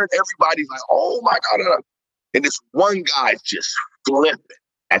scared. Everybody's like, oh my God. And this one guy's just flipping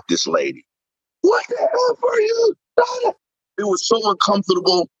at this lady. What the hell are you? It was so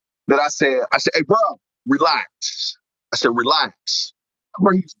uncomfortable that I said, hey, bro, relax. I said, relax.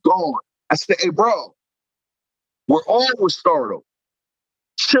 Bro, he's gone. I said, hey, bro, we're on with startled.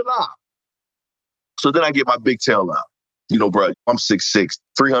 Chill out. So then I get my big tail up. You know, bro, I'm 6'6",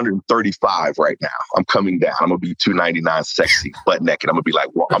 335 right now. I'm coming down. I'm going to be 299 sexy, butt naked. I'm going to be like,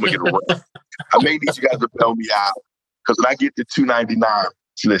 well, I'm going to get a run. I may need you guys to bail me out because when I get to 299,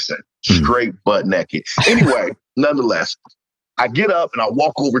 listen, straight butt naked. Anyway, nonetheless, I get up and I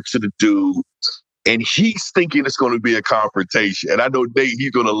walk over to the dude and he's thinking it's going to be a confrontation. And I know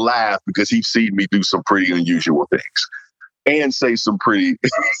he's going to laugh because he's seen me do some pretty unusual things and say some pretty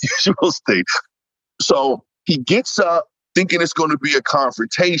unusual things. So he gets up thinking it's going to be a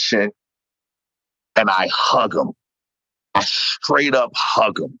confrontation, and I hug him. I straight up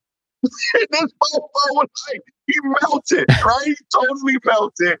hug him. And this motherfucker was like, he melted, right? He totally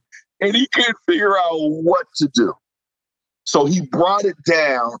melted, and he couldn't figure out what to do. So he brought it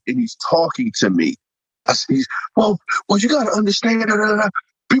down, and he's talking to me. I said, well, you got to understand,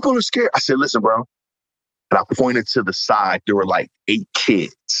 people are scared. I said, listen, bro. And I pointed to the side. There were like 8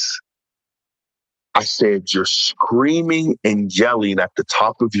 kids. I said, you're screaming and yelling at the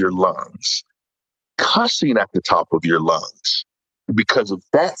top of your lungs, cussing at the top of your lungs. Because of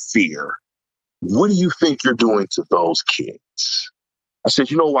that fear, what do you think you're doing to those kids? I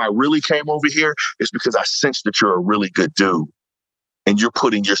said, you know why I really came over here? It's because I sense that you're a really good dude and you're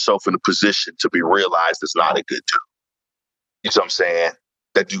putting yourself in a position to be realized as not a good dude. You know what I'm saying?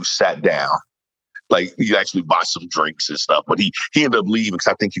 That dude sat down. Like, he actually bought some drinks and stuff, but he ended up leaving because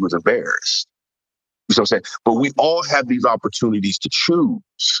I think he was embarrassed. You know what I'm saying? But we all have these opportunities to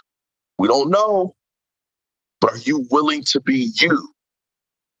choose. We don't know, but are you willing to be you? You know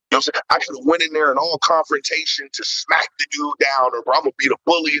what I'm saying? I could have went in there in all confrontation to smack the dude down, or I'm going to be the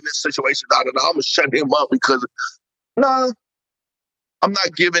bully in this situation. I'm going to shut him up because, nah, I'm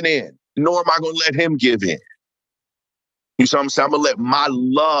not giving in, nor am I going to let him give in. You know what I'm saying? I'm going to let my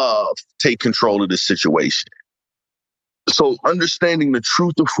love take control of this situation. So understanding the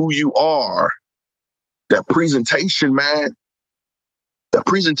truth of who you are, that presentation, man, that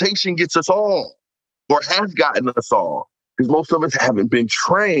presentation gets us all, or has gotten us all, because most of us haven't been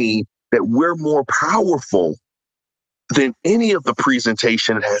trained that we're more powerful than any of the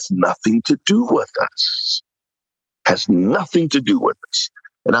presentation. It has nothing to do with us. Has nothing to do with us.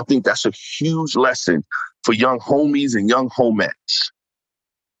 And I think that's a huge lesson for young homies and young homettes.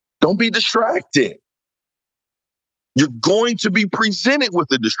 Don't be distracted. You're going to be presented with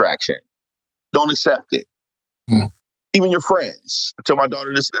a distraction. Don't accept it. Even your friends. I told my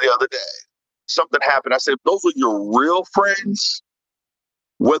daughter this the other day. Something happened. I said, those are your real friends.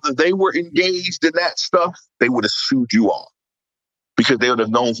 Whether they were engaged in that stuff, they would have sued you off because they would have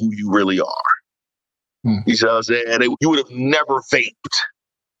known who you really are. You know what I'm saying? You would have never vaped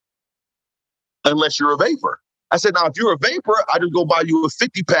unless you're a vapor. I said, now, if you're a vapor, I just go buy you a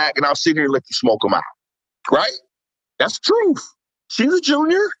 50 pack and I'll sit here and let you smoke them out. Right? That's truth. She's a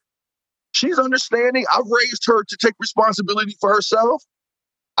junior. She's understanding. I've raised her to take responsibility for herself.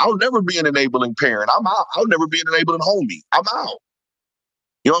 I'll never be an enabling parent. I'm out. I'll never be an enabling homie. I'm out.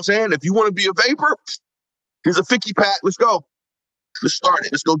 You know what I'm saying? If you want to be a vapor, here's a 50 pack. Let's go. Let's start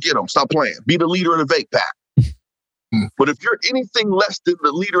it. Let's go get them. Stop playing. Be the leader of the vape pack. But if you're anything less than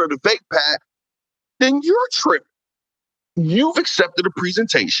the leader of the vape pack, then you're tripping. You've accepted a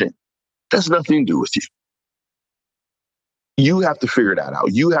presentation. That's nothing to do with you. You have to figure that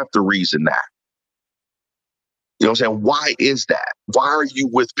out. You have to reason that. You know what I'm saying? Why is that? Why are you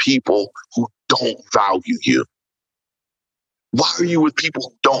with people who don't value you? Why are you with people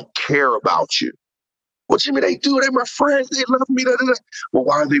who don't care about you? Well, Jimmie, they do. They're my friends. They love me. Well,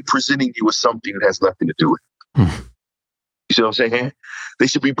 why are they presenting you with something that has nothing to do with it? You see what I'm saying? They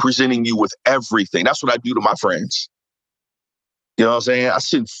should be presenting you with everything. That's what I do to my friends. You know what I'm saying? I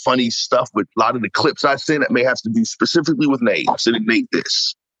send funny stuff, but a lot of the clips I send that may have to do specifically with Nate. I'm sending Nate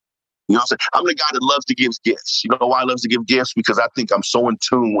this. You know what I'm saying? I'm the guy that loves to give gifts. You know why I love to give gifts? Because I think I'm so in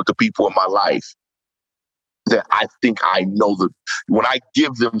tune with the people in my life that I think I know that when I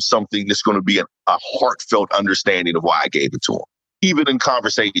give them something, it's going to be a heartfelt understanding of why I gave it to them. Even in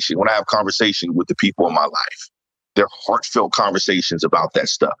conversation, when I have conversation with the people in my life, they're heartfelt conversations about that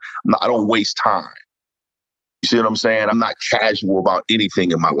stuff. I don't waste time. You see what I'm saying? I'm not casual about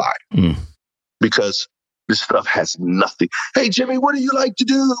anything in my life because this stuff has nothing. Hey, Jimmie, what do you like to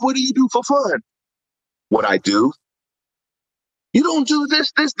do? What do you do for fun? What I do? You don't do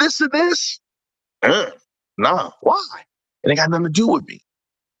this, and this? Nah, why? It ain't got nothing to do with me.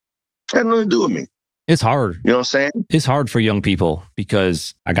 It got nothing to do with me. It's hard. You know what I'm saying? It's hard for young people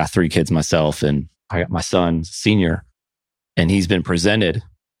because I got 3 kids myself and I got my son, senior, and he's been presented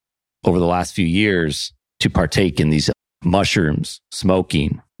over the last few years to partake in these mushrooms,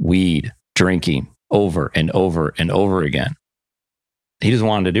 smoking, weed, drinking over and over and over again. He doesn't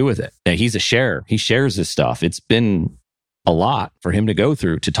want to do with it. He's a sharer. He shares this stuff. It's been a lot for him to go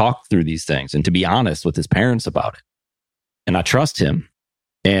through, to talk through these things and to be honest with his parents about it. And I trust him.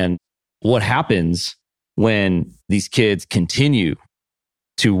 And what happens when these kids continue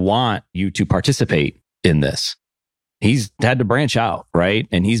to want you to participate in this? He's had to branch out, right?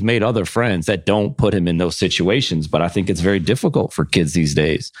 And he's made other friends that don't put him in those situations. But I think it's very difficult for kids these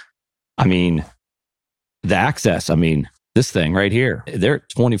days. I mean, the access, this thing right here, they're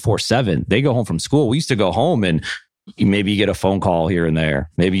 24/7. They go home from school. We used to go home and maybe you get a phone call here and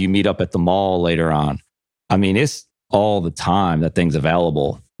there. Maybe you meet up at the mall later on. It's all the time that thing's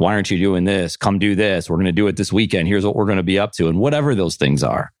available. Why aren't you doing this? Come do this. We're going to do it this weekend. Here's what we're going to be up to. And whatever those things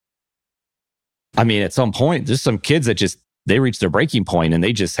are. At some point, there's some kids that they reach their breaking point and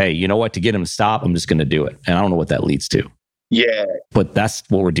they just, hey, you know what? To get them to stop, I'm just going to do it. And I don't know what that leads to. Yeah. But that's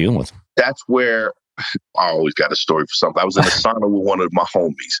what we're dealing with. That's where I always got a story for something. I was in a sauna with one of my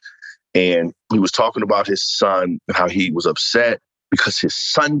homies and he was talking about his son and how he was upset because his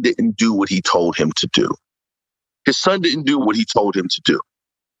son didn't do what he told him to do. His son didn't do what he told him to do.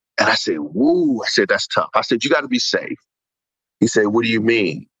 And I said, woo, I said, that's tough. I said, you got to be safe. He said, what do you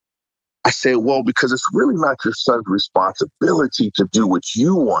mean? I said, well, because it's really not your son's responsibility to do what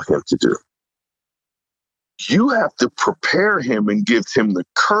you want him to do. You have to prepare him and give him the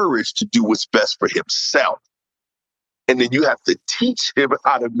courage to do what's best for himself. And then you have to teach him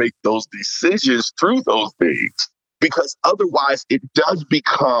how to make those decisions through those things, because otherwise it does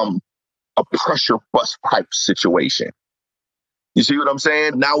become a pressure bust type situation. You see what I'm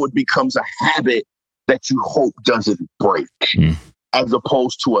saying? Now it becomes a habit that you hope doesn't break, as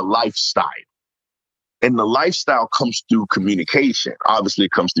opposed to a lifestyle. And the lifestyle comes through communication. Obviously,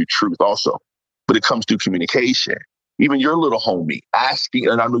 it comes through truth also, but it comes through communication. Even your little homie asking,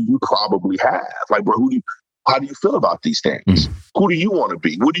 and I know you probably have, like, bro, how do you feel about these things? Who do you want to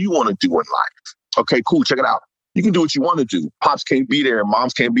be? What do you want to do in life? Okay, cool. Check it out. You can do what you want to do. Pops can't be there and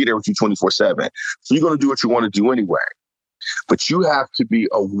moms can't be there with you 24/7. So you're going to do what you want to do anyway. But you have to be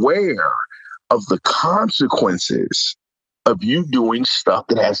aware of the consequences of you doing stuff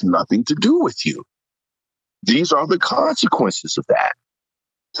that has nothing to do with you. These are the consequences of that.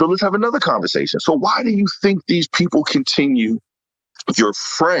 So let's have another conversation. So why do you think these people your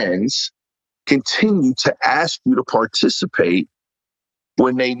friends continue to ask you to participate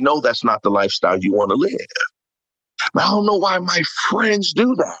when they know that's not the lifestyle you want to live? I don't know why my friends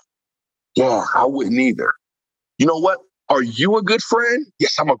do that. Yeah, I wouldn't either. You know what? Are you a good friend?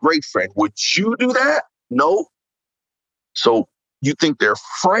 Yes, I'm a great friend. Would you do that? No. So you think they're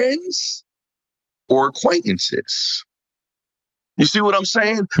friends or acquaintances? You see what I'm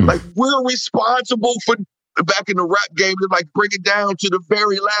saying? Like, we're responsible for, back in the rap game, to like break it down to the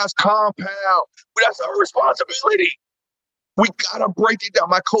very last compound. But that's our responsibility. We gotta break it down.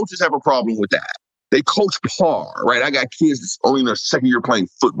 My coaches have a problem with that. They coach par, right? I got kids that's only in their second year playing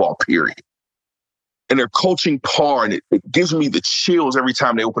football, period. And they're coaching par, and it gives me the chills every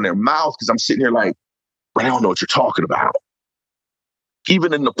time they open their mouth, because I'm sitting here like, but I don't know what you're talking about.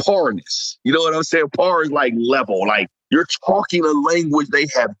 Even in the parness, you know what I'm saying? Par is like level, like you're talking a language they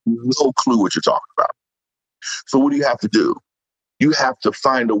have no clue what you're talking about. So what do you have to do? You have to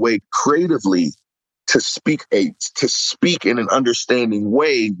find a way creatively to speak in an understanding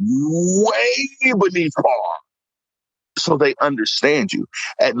way beneath par, so they understand you.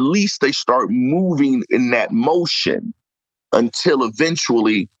 At least they start moving in that motion until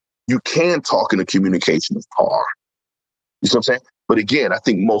eventually you can talk in a communication of par. You see what I'm saying? But again, I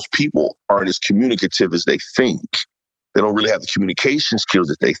think most people aren't as communicative as they think. They don't really have the communication skills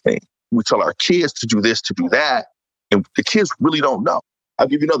that they think. We tell our kids to do this, to do that, and the kids really don't know. I'll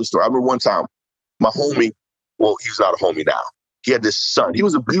give you another story. I remember one time, my homie, well, he's not a homie now. He had this son. He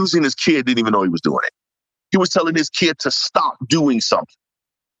was abusing his kid, didn't even know he was doing it. He was telling his kid to stop doing something.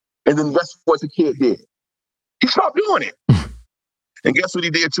 And then guess what the kid did? He stopped doing it. And guess what he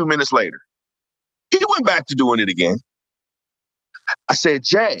did 2 minutes later? He went back to doing it again. I said,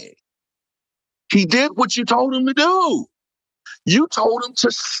 Jay, he did what you told him to do. You told him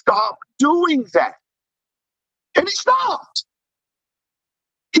to stop doing that. And he stopped.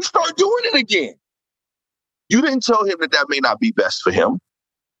 He started doing it again. You didn't tell him that that may not be best for him.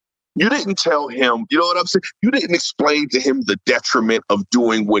 You didn't tell him, you know what I'm saying? You didn't explain to him the detriment of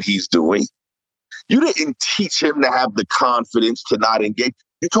doing what he's doing. You didn't teach him to have the confidence to not engage.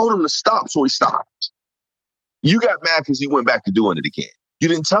 You told him to stop, so he stopped. You got mad because he went back to doing it again. You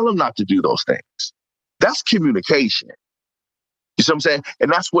didn't tell him not to do those things. That's communication. You see what I'm saying?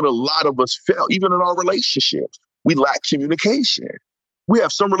 And that's what a lot of us fail, even in our relationships. We lack communication. We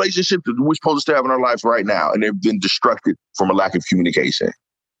have some relationships that we're supposed to have in our lives right now, and they've been destructed from a lack of communication.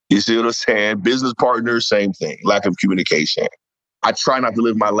 You see what I'm saying? Business partners, same thing, lack of communication. I try not to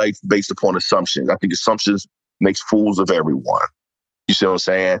live my life based upon assumptions. I think assumptions makes fools of everyone. You see what I'm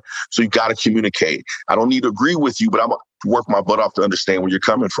saying? So you got to communicate. I don't need to agree with you, but I'm going to work my butt off to understand where you're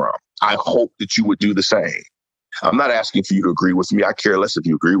coming from. I hope that you would do the same. I'm not asking for you to agree with me. I care less if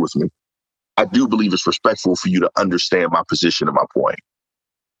you agree with me. I do believe it's respectful for you to understand my position and my point.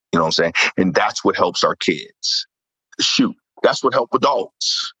 You know what I'm saying? And that's what helps our kids. Shoot, that's what helps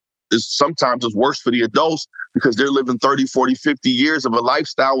adults. Sometimes it's worse for the adults because they're living 30, 40, 50 years of a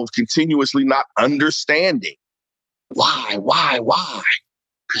lifestyle of continuously not understanding. Why?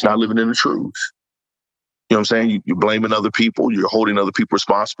 Because not living in the truth. You know what I'm saying? You're blaming other people. You're holding other people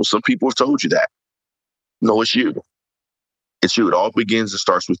responsible. Some people have told you that. No, it's you. It's you. It all begins and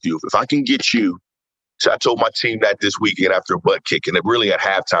starts with you. If I can get you, so I told my team that this weekend after a butt kicking, and really at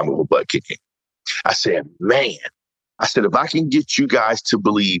halftime of a butt kicking. I said, if I can get you guys to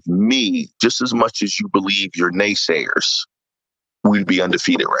believe me just as much as you believe your naysayers, we'd be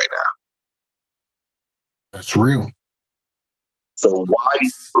undefeated right now. That's real. So why do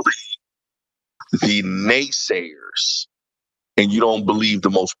you believe the naysayers and you don't believe the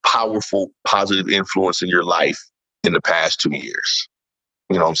most powerful, positive influence in your life in the past 2 years?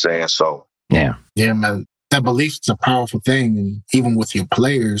 You know what I'm saying? So, yeah, man, that belief is a powerful thing. And even with your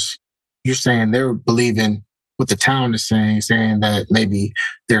players, you're saying they're believing what the town is saying that maybe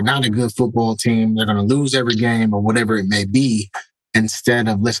they're not a good football team. They're going to lose every game or whatever it may be instead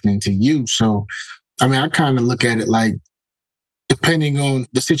of listening to you. So, I mean, I kind of look at it like, depending on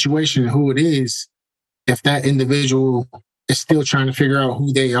the situation and who it is, if that individual is still trying to figure out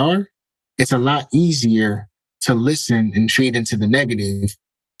who they are, it's a lot easier to listen and feed into the negative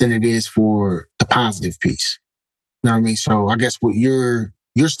than it is for the positive piece. You know what I mean? So I guess what your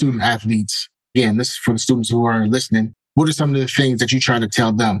student athletes, again, this is for the students who are listening, what are some of the things that you try to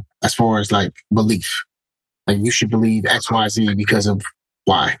tell them as far as like belief? Like you should believe X, Y, Z because of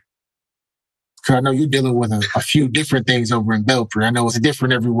Y. Because I know you're dealing with a few different things over in Belford. I know it's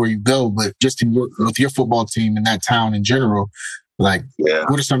different everywhere you go, but just with your football team in that town in general, like,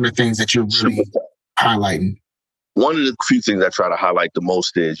 what are some of the things that you're really highlighting? One of the few things I try to highlight the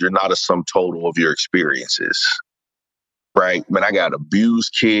most is you're not a sum total of your experiences, right? Man, I got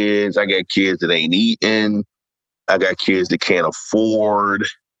abused kids. I got kids that ain't eating. I got kids that can't afford,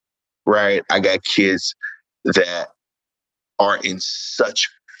 right? I got kids that are in such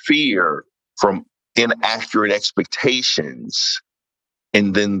fear from inaccurate expectations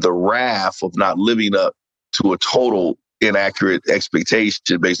and then the wrath of not living up to a total inaccurate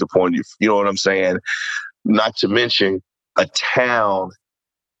expectation based upon you know what I'm saying? Not to mention a town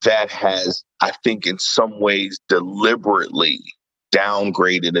that has, I think in some ways, deliberately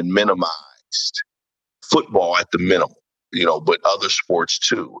downgraded and minimized football at the minimum, you know, but other sports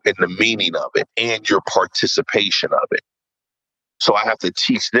too, and the meaning of it and your participation of it. So I have to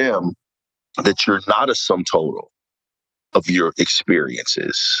teach them that you're not a sum total of your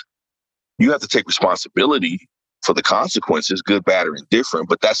experiences. You have to take responsibility for the consequences, good, bad, or indifferent,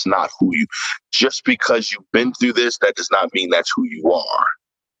 but that's not who you, just because you've been through this, that does not mean that's who you are.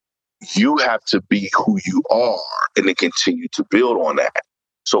 You have to be who you are and then continue to build on that.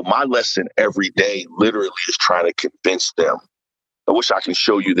 So my lesson every day literally is trying to convince them. I wish I can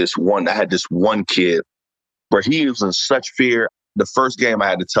show you this one. I had this one kid where he was in such fear. The first game I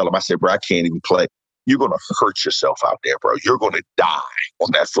had to tell him, I said, bro, I can't even play. You're going to hurt yourself out there, bro. You're going to die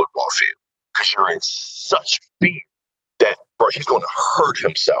on that football field because you're in such fear that, bro, he's going to hurt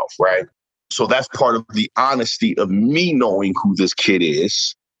himself, right? So that's part of the honesty of me knowing who this kid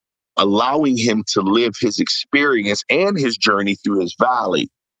is, allowing him to live his experience and his journey through his valley.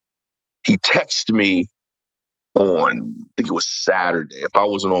 He texted me on, I think it was Saturday. If I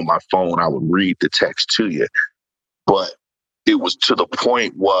wasn't on my phone, I would read the text to you. But it was to the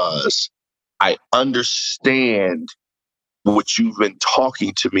point was, I understand what you've been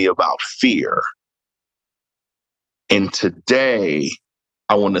talking to me about fear. And today,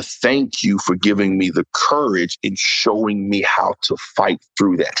 I want to thank you for giving me the courage and showing me how to fight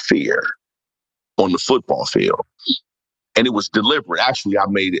through that fear on the football field. And it was deliberate. Actually, I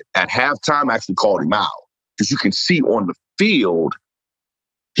made it at halftime, I actually called him out. Because you can see on the field,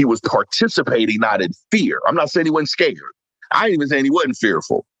 he was participating, not in fear. I'm not saying he wasn't scared. I ain't even saying he wasn't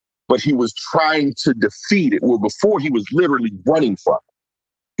fearful. But he was trying to defeat it, where before he was literally running from it.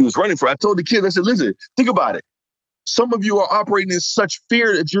 He was running from it. I told the kids, I said, listen, think about it. Some of you are operating in such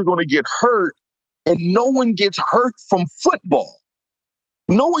fear that you're going to get hurt, and no one gets hurt from football.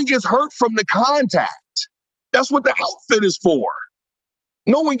 No one gets hurt from the contact. That's what the outfit is for.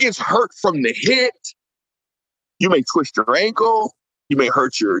 No one gets hurt from the hit. You may twist your ankle. You may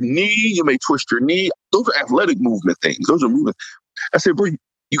hurt your knee. You may twist your knee. Those are athletic movement things. Those are movement. I said, bro,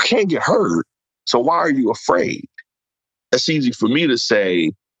 you can't get hurt. So why are you afraid? That's easy for me to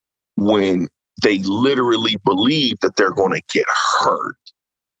say when they literally believe that they're going to get hurt.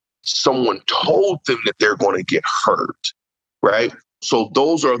 Someone told them that they're going to get hurt, right? So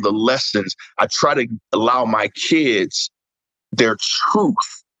those are the lessons. I try to allow my kids their truth.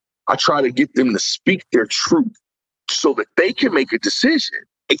 I try to get them to speak their truth so that they can make a decision.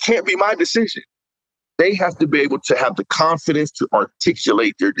 It can't be my decision. They have to be able to have the confidence to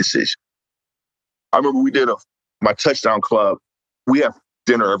articulate their decision. I remember we did my touchdown club. We have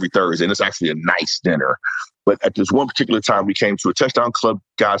dinner every Thursday, and it's actually a nice dinner. But at this one particular time, we came to a touchdown club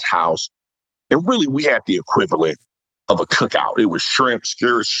guy's house, and really we had the equivalent of a cookout. It was shrimp,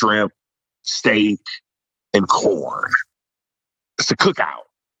 skewered shrimp, steak, and corn. It's a cookout,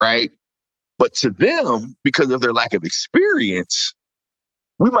 right? But to them, because of their lack of experience,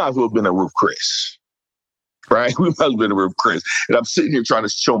 we might as well have been a Roof Chris, right? We might as well have been a Roof Chris. And I'm sitting here trying to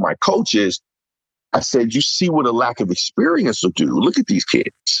show my coaches, I said, you see what a lack of experience will do. Look at these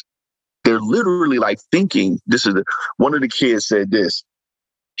kids. They're literally like thinking, one of the kids said this.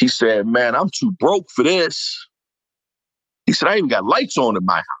 He said, man, I'm too broke for this. He said, I even got lights on in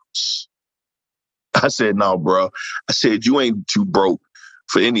my house. I said, no, bro. I said, you ain't too broke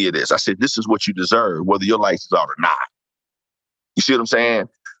for any of this. I said, this is what you deserve, whether your lights is out or not. You see what I'm saying?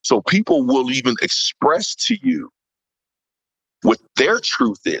 So people will even express to you what their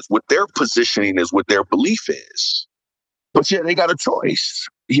truth is, what their positioning is, what their belief is. But yeah, they got a choice.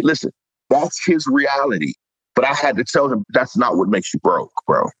 Listen, that's his reality. But I had to tell him that's not what makes you broke,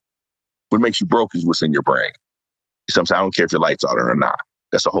 bro. What makes you broke is what's in your brain. You know what I'm saying? I don't care if your lights are or not.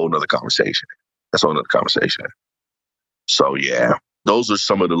 That's a whole nother conversation. So yeah, those are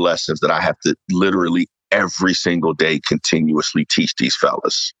some of the lessons that I have to literally every single day continuously teach these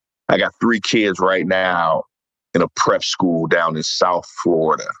fellas. I got 3 kids right now in a prep school down in South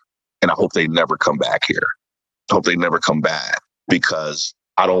Florida, and I hope they never come back here. I hope they never come back because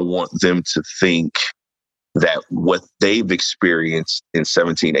I don't want them to think that what they've experienced in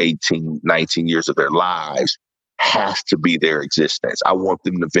 17, 18, 19 years of their lives has to be their existence. I want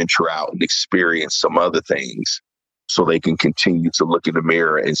them to venture out and experience some other things so they can continue to look in the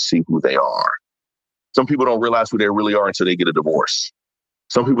mirror and see who they are. Some people don't realize who they really are until they get a divorce.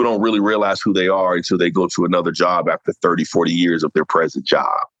 Some people don't really realize who they are until they go to another job after 30, 40 years of their present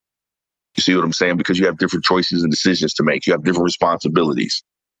job. You see what I'm saying? Because you have different choices and decisions to make. You have different responsibilities.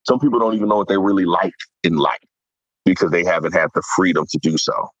 Some people don't even know what they really like in life because they haven't had the freedom to do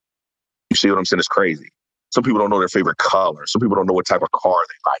so. You see what I'm saying? It's crazy. Some people don't know their favorite color. Some people don't know what type of car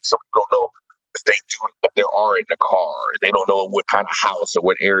they like. Some people don't know if they do what there are in the car. They don't know what kind of house or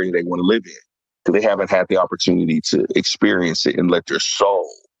what area they want to live in. Because they haven't had the opportunity to experience it and let their soul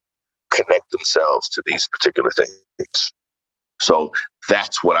connect themselves to these particular things. So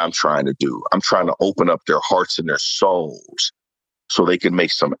that's what I'm trying to do. I'm trying to open up their hearts and their souls so they can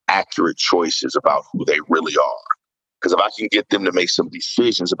make some accurate choices about who they really are. Because if I can get them to make some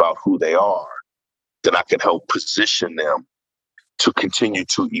decisions about who they are, then I can help position them to continue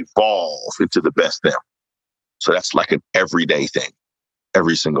to evolve into the best them. So that's like an everyday thing,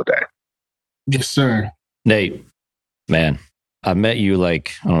 every single day. Yes, sir. Nate, man, I met you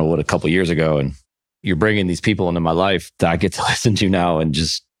a couple years ago, and you're bringing these people into my life that I get to listen to now, and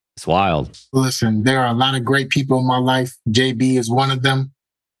just, it's wild. Listen, there are a lot of great people in my life. JB is one of them.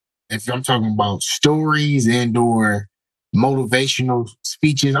 If I'm talking about stories and or motivational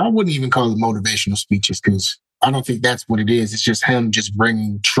speeches. I wouldn't even call it motivational speeches because I don't think that's what it is. It's just him just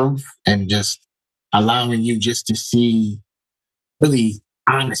bringing truth and just allowing you just to see really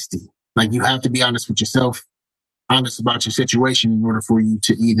honesty. Like you have to be honest with yourself, honest about your situation in order for you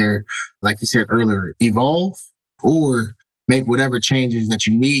to either, like you said earlier, evolve or make whatever changes that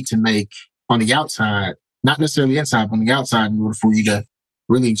you need to make on the outside, not necessarily inside, but on the outside in order for you to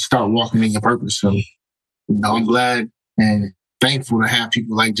really start walking in your purpose. So, I'm glad and thankful to have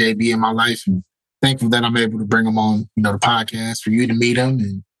people like JB in my life and thankful that I'm able to bring them on, the podcast for you to meet him.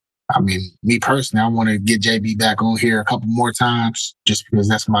 And I mean, me personally, I want to get JB back on here a couple more times just because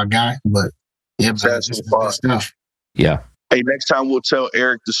that's my guy. But yeah, that's good stuff. Yeah. Hey, next time we'll tell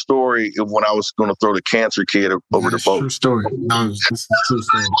Eric the story of when I was going to throw the cancer kid over the boat. True story. No, this is a true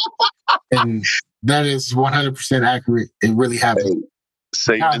story. And that is 100% accurate. It really happened.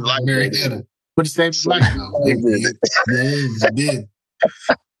 Saved his life. But it saved his life, though. It did.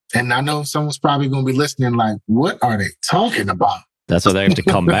 And I know someone's probably going to be listening like, what are they talking about? That's why they have to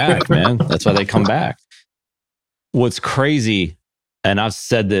come back, man. That's why they come back. What's crazy, and I've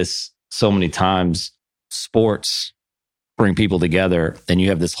said this so many times, sports bring people together. And you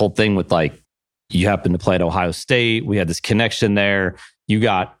have this whole thing with like, you happen to play at Ohio State. We had this connection there. You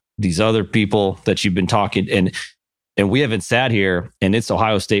got these other people that you've been talking and we haven't sat here and it's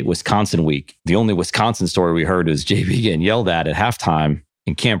Ohio State, Wisconsin week. The only Wisconsin story we heard was JB getting yelled at halftime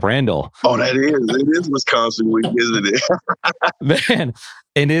in Camp Randall. Oh, it is Wisconsin week, isn't it? Man,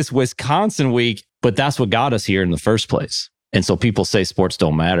 it is Wisconsin week, but that's what got us here in the first place. And so people say sports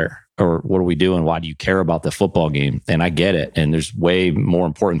don't matter or what are we doing? Why do you care about the football game? And I get it. And there's way more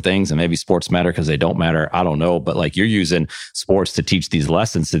important things and maybe sports matter because they don't matter. I don't know. But like you're using sports to teach these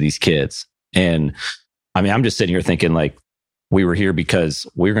lessons to these kids. And I mean, I'm just sitting here thinking like we were here because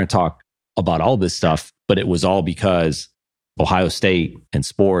we were going to talk about all this stuff, but it was all because Ohio State and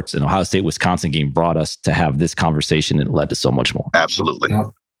sports and Ohio State, Wisconsin game brought us to have this conversation and it led to so much more. Absolutely.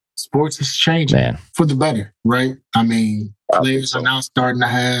 Sports is changing for the better, right? I mean, players are now starting to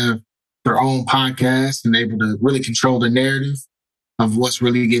have their own podcasts and able to really control the narrative of what's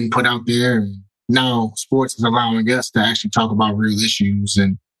really getting put out there. And now sports is allowing us to actually talk about real issues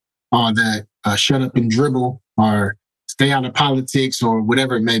and all that. Shut up and dribble or stay out of politics or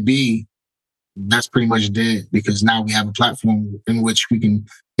whatever it may be. That's pretty much dead because now we have a platform in which we can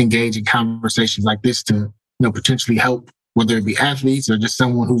engage in conversations like this to, potentially help, whether it be athletes or just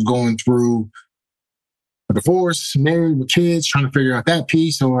someone who's going through a divorce, married with kids, trying to figure out that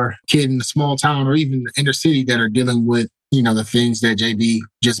piece, or a kid in a small town or even the inner city that are dealing with, the things that JB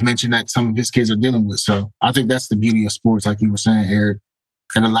just mentioned that some of his kids are dealing with. So I think that's the beauty of sports, like you were saying, Eric.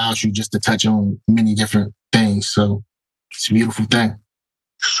 It allows you just to touch on many different things. So it's a beautiful thing.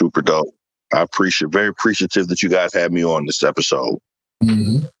 Super dope. Very appreciative that you guys had me on this episode.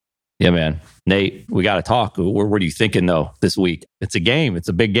 Mm-hmm. Yeah, man. Nate, we got to talk. What are you thinking, though, this week? It's a game. It's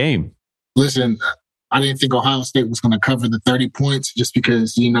a big game. Listen, I didn't think Ohio State was going to cover the 30 points just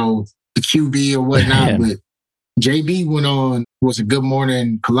because, the QB or whatnot. But JB went on, was a Good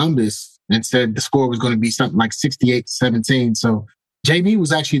Morning Columbus, and said the score was going to be something like 68-17. So JB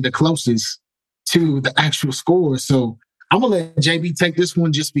was actually the closest to the actual score. So I'm going to let JB take this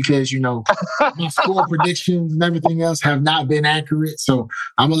one just because, my score predictions and everything else have not been accurate. So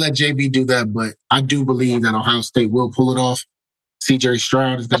I'm going to let JB do that. But I do believe that Ohio State will pull it off. CJ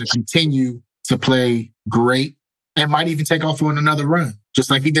Stroud is going to continue to play great and might even take off on another run, just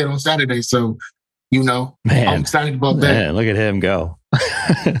like he did on Saturday. So, man, I'm excited about that. Man, look at him go.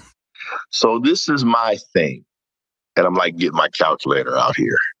 So this is my thing. And I'm like, get my calculator out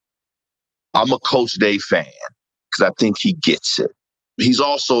here. I'm a Coach Day fan because I think he gets it. He's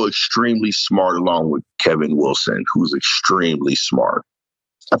also extremely smart along with Kevin Wilson, who's extremely smart.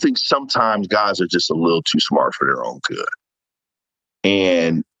 I think sometimes guys are just a little too smart for their own good.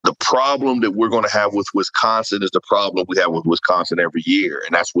 And the problem that we're going to have with Wisconsin is the problem we have with Wisconsin every year.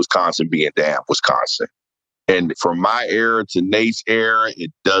 And that's Wisconsin being damn Wisconsin. And from my era to Nate's era,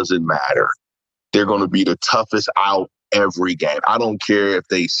 it doesn't matter. They're going to be the toughest out every game. I don't care if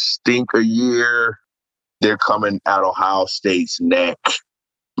they stink a year. They're coming at Ohio State's neck,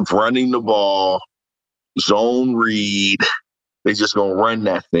 running the ball, zone read. They're just going to run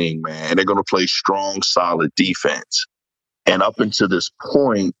that thing, man. They're going to play strong, solid defense. And up until this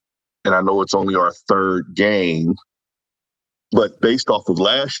point, and I know it's only our third game, but based off of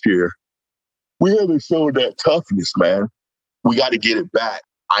last year, we haven't shown that toughness, man. We got to get it back.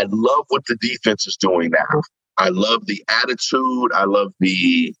 I love what the defense is doing now. I love the attitude. I love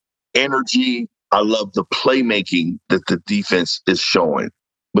the energy. I love the playmaking that the defense is showing.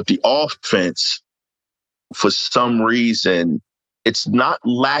 But the offense, for some reason, it's not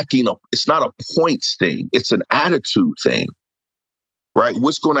it's not a points thing. It's an attitude thing, right?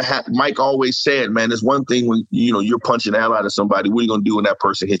 What's going to happen? Mike always said, man, there's one thing when, you're punching the hell out of somebody, what are you going to do when that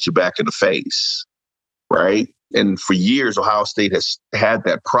person hits you back in the face, right? And for years, Ohio State has had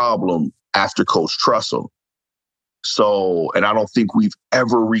that problem after Coach Trussell. So, and I don't think we've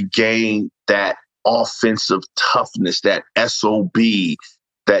ever regained that offensive toughness, that SOB,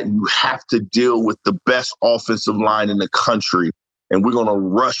 that you have to deal with the best offensive line in the country. And we're going to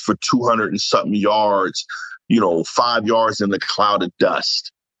rush for 200 and something yards, 5 yards in the cloud of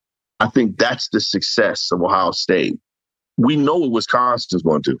dust. I think that's the success of Ohio State. We know what Wisconsin's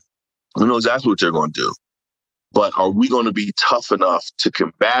going to do. We know exactly what they're going to do. But are we going to be tough enough to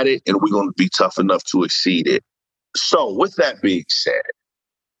combat it? And are we going to be tough enough to exceed it? So with that being said,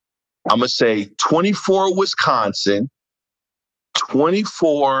 I'm going to say 24 Wisconsin,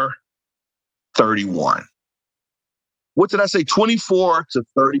 24-31. What did I say?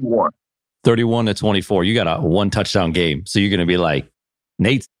 24-31. 31-24. You got a 1 touchdown game. So you're going to be like,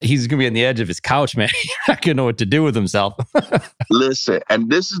 Nate, he's going to be on the edge of his couch, man. He's not going to know what to do with himself. Listen, and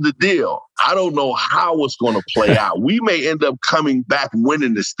this is the deal. I don't know how it's going to play out. We may end up coming back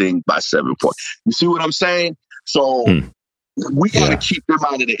winning this thing by 7 points. You see what I'm saying? So we got to keep them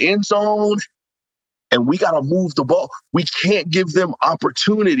out of the end zone, and we got to move the ball. We can't give them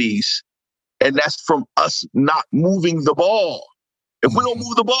opportunities, and that's from us not moving the ball. If we don't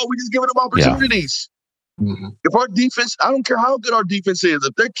move the ball, we just give them opportunities. Mm-hmm. If our defense, I don't care how good our defense is,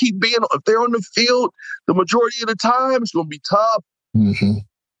 if they're on the field the majority of the time, it's going to be tough. Mm-hmm.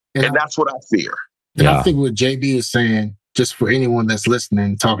 And that's what I fear. And I think what JB is saying, just for anyone that's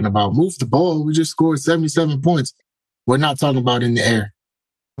listening, talking about move the ball, we just scored 77 points. We're not talking about in the air.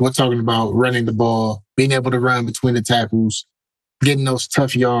 We're talking about running the ball, being able to run between the tackles, getting those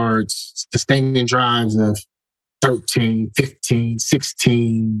tough yards, sustaining drives of 13, 15,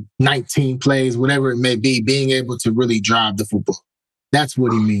 16, 19 plays, whatever it may be, being able to really drive the football. That's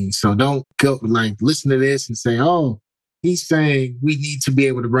what he means. So don't go listen to this and say, oh, he's saying we need to be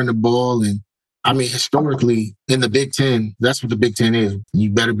able to run the ball. And I mean, historically in the Big Ten, that's what the Big Ten is.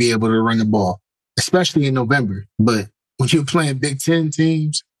 You better be able to run the ball, especially in November. But when you're playing Big Ten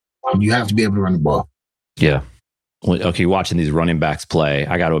teams, you have to be able to run the ball. Yeah. Okay, watching these running backs play,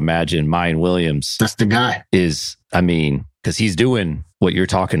 I got to imagine Mayan Williams. That's the guy. Because he's doing what you're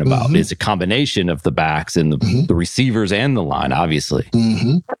talking about. Mm-hmm. It's a combination of the backs and the receivers and the line, obviously.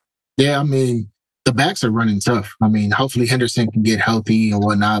 Mm-hmm. Yeah, I mean, the backs are running tough. I mean, hopefully Henderson can get healthy and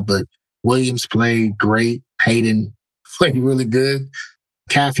whatnot, but Williams played great. Hayden played really good.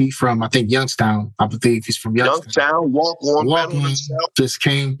 Caffey from, I think, Youngstown. I believe he's from Youngstown. Walk-on. Just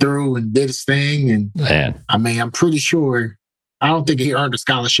came through and did his thing. And man, I mean, I'm pretty sure, I don't think he earned a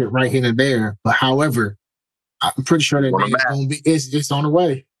scholarship right here and there. But however, I'm pretty sure that it's on the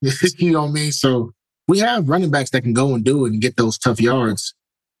way. You know what I mean? So we have running backs that can go and do it and get those tough yards.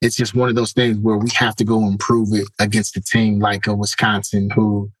 It's just one of those things where we have to go and prove it against a team like a Wisconsin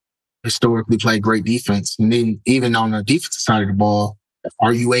who historically play great defense. And then even on the defensive side of the ball,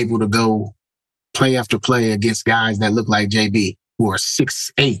 are you able to go play after play against guys that look like JB, who are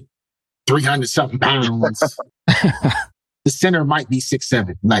 6'8", 300-something pounds? The center might be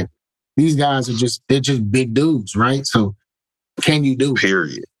 6'7". Like, these guys they're just big dudes, right? So can you do it?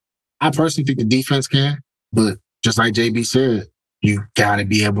 Period. I personally think the defense can, but just like JB said, you got to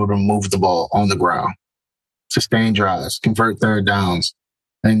be able to move the ball on the ground, sustain drives, convert third downs,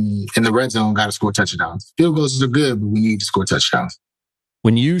 and in the red zone, got to score touchdowns. Field goals are good, but we need to score touchdowns.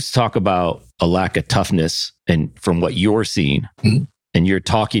 When you talk about a lack of toughness and from what you're seeing, and you're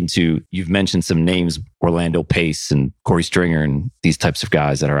talking to, you've mentioned some names, Orlando Pace and Corey Stringer and these types of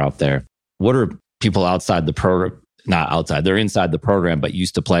guys that are out there. What are people outside the program, not outside, they're inside the program, but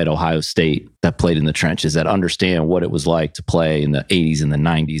used to play at Ohio State that played in the trenches that understand what it was like to play in the 80s and the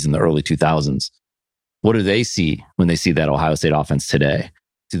 90s and the early 2000s? What do they see when they see that Ohio State offense today?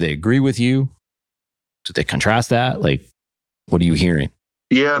 Do they agree with you? Do they contrast that? Like, what are you hearing?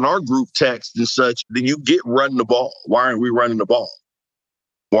 Yeah, in our group text and such, then you get running the ball. Why aren't we running the ball?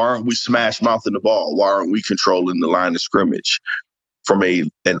 Why aren't we smash mouthing the ball? Why aren't we controlling the line of scrimmage? From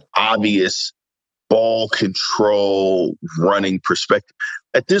an obvious ball control running perspective.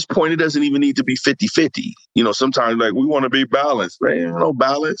 At this point, it doesn't even need to be 50-50. Sometimes we want to be balanced. Man, no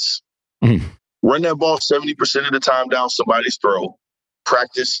balance. Run that ball 70% of the time down somebody's throat.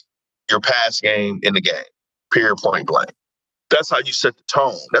 Practice your pass game in the game. Period, point blank. That's how you set the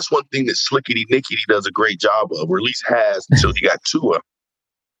tone. That's one thing that Slickety Nickety does a great job of, or at least has until he got Tua.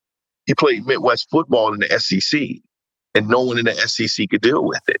 He played Midwest football in the SEC, and no one in the SEC could deal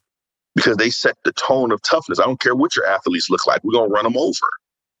with it. because they set the tone of toughness. I don't care what your athletes look like. We're going to run them over.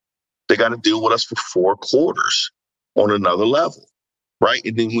 They got to deal with us for 4 quarters on another level, right?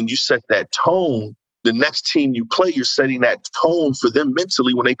 And then when you set that tone, the next team you play, you're setting that tone for them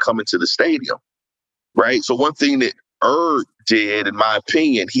mentally when they come into the stadium, right? So one thing that did, in my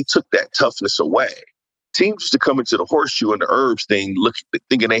opinion, he took that toughness away. Teams used to come into the horseshoe and the herbs thing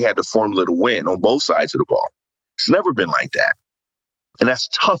thinking they had the formula to win on both sides of the ball. It's never been like that. And that's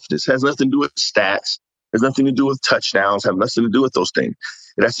toughness. It has nothing to do with stats. It has nothing to do with touchdowns. It has nothing to do with those things.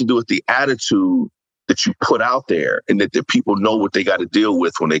 It has to do with the attitude that you put out there and that the people know what they got to deal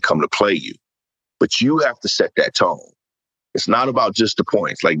with when they come to play you. But you have to set that tone. It's not about just the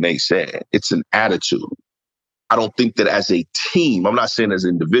points, like Nate said. It's an attitude. I don't think that as a team, I'm not saying as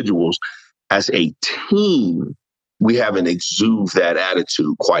individuals, as a team, we haven't exuded that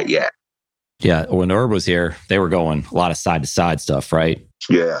attitude quite yet. Yeah, when Herb was here, they were going a lot of side-to-side stuff, right?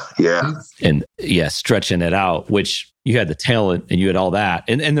 Yeah. And stretching it out, which you had the talent and you had all that.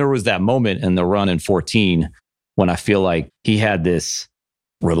 And there was that moment in the run in 14 when I feel like he had this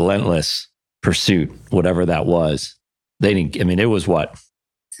relentless pursuit, whatever that was. It was what?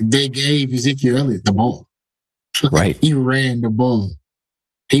 They gave Ezekiel Elliott the ball. Right. He ran the ball.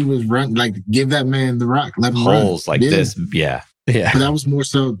 He was running, give that man the rock. Let him holes run. This. Yeah. But that was more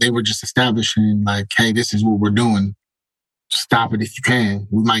so they were just establishing, hey, this is what we're doing. Stop it if you can.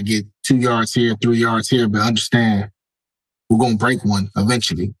 We might get 2 yards here, 3 yards here, but understand we're going to break one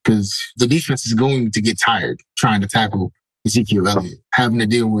eventually because the defense is going to get tired trying to tackle Ezekiel Elliott, having to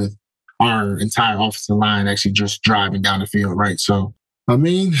deal with our entire offensive line actually just driving down the field, right? So, I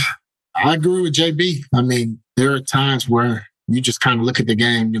agree with JB. There are times where you just kind of look at the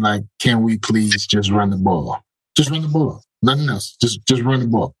game, you're like, can we please just run the ball? Just run the ball. Nothing else. Just run the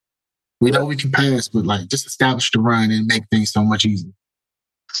ball. We know we can pass, but just establish the run and make things so much easier.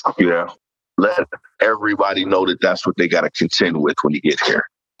 Yeah. Let everybody know that that's what they got to contend with when you get here.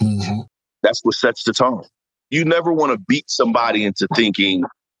 Mm-hmm. That's what sets the tone. You never want to beat somebody into thinking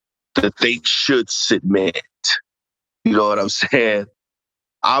that they should submit. You know what I'm saying?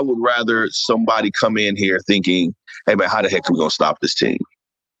 I would rather somebody come in here thinking, hey, man, how the heck are we going to stop this team?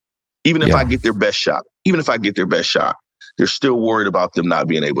 Even if I get their best shot, they're still worried about them not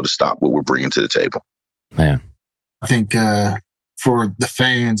being able to stop what we're bringing to the table. Man. I think for the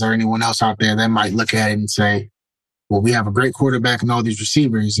fans or anyone else out there, they might look at it and say, well, we have a great quarterback and all these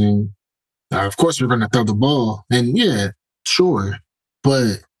receivers, and of course we're going to throw the ball. And yeah, sure.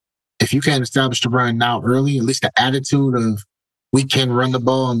 But if you can't establish the run now early, at least the attitude of we can run the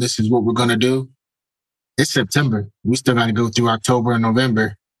ball and this is what we're going to do. It's September. We still got to go through October and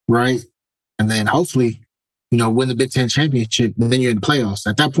November, right? And then hopefully, win the Big Ten championship, and then you're in the playoffs.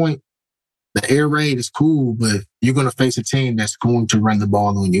 At that point, the air raid is cool, but you're going to face a team that's going to run the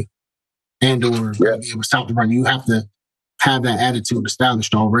ball on you and or be able to stop the run. You have to have that attitude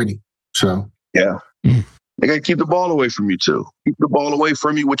established already. So, yeah. They got to keep the ball away from you, too. Keep the ball away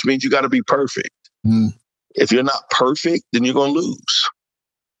from you, which means you got to be perfect. If you're not perfect, then you're going to lose.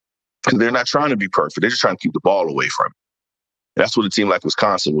 Because they're not trying to be perfect. They're just trying to keep the ball away from you. That's what a team like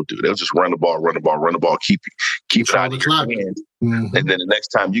Wisconsin will do. They'll just run the ball, keep it out of your hands. Mm-hmm. And then the next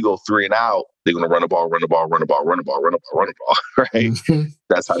time you go 3 and out, they're going to run the ball, right? Mm-hmm.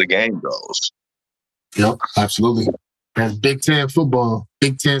 That's how the game goes. Yep, absolutely. That's Big Ten football.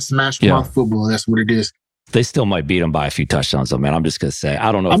 Big Ten smash mouth football. That's what it is. They still might beat them by a few touchdowns, though, man. I'm just going to say,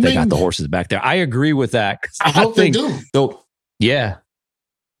 I don't know if they got the horses back there. I agree with that. I hope they do. So, yeah.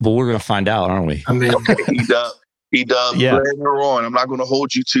 But we're going to find out, aren't we? E-Dub, later on. I'm not going to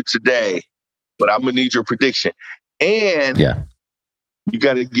hold you to today, but I'm going to need your prediction. And you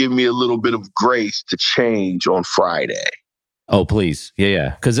got to give me a little bit of grace to change on Friday. Oh, please.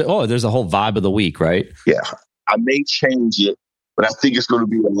 Yeah. Because, there's a whole vibe of the week, right? Yeah. I may change it, but I think it's going to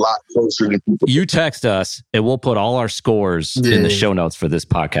be a lot closer to people. You text us, and we'll put all our scores in the show notes for this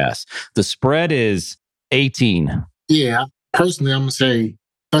podcast. The spread is 18. Yeah. Personally, I'm going to say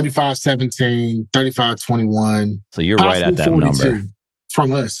 35-17, 35-21. So you're right at that number.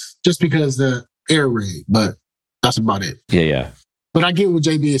 From us, just because the air raid, but that's about it. Yeah. But I get what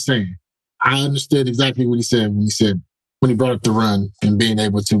JB is saying. I understood exactly what he said when he brought up the run and being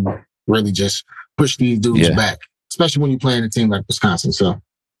able to really just push these dudes back, especially when you're playing a team like Wisconsin. So,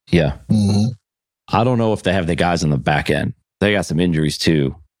 yeah. Mm-hmm. I don't know if they have the guys on the back end. They got some injuries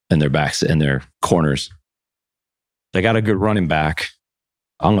too in their backs and their corners. They got a good running back.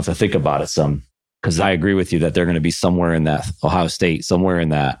 I don't have to think about it some, because I agree with you that they're going to be somewhere in that Ohio State, somewhere in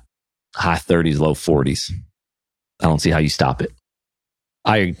that high 30s, low 40s. I don't see how you stop it.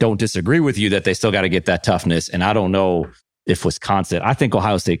 I don't disagree with you that they still got to get that toughness. And I don't know if Wisconsin, I think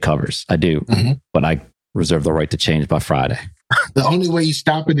Ohio State covers. I do, but I reserve the right to change by Friday. The only way you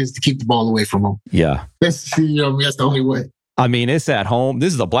stop it is to keep the ball away from them. Yeah. That's the only way. I mean, it's at home.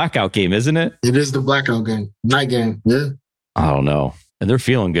 This is a blackout game, isn't it? It is the blackout game. Night game. Yeah. I don't know. And they're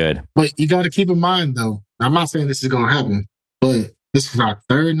feeling good. But you got to keep in mind, though, I'm not saying this is going to happen, but this is our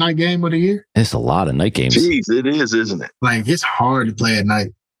third night game of the year. It's a lot of night games. Jeez, it is, isn't it? Like, it's hard to play at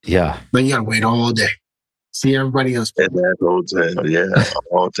night. Yeah. But you got to wait all day. See everybody else. And that whole time, yeah,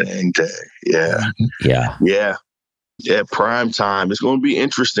 all dang day. Yeah. Yeah. Yeah. Yeah, prime time. It's going to be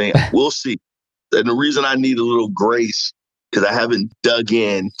interesting. We'll see. And the reason I need a little grace, because I haven't dug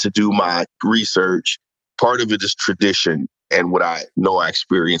in to do my research, part of it is tradition and what I know I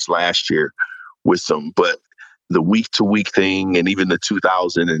experienced last year with some, but the week-to-week thing and even the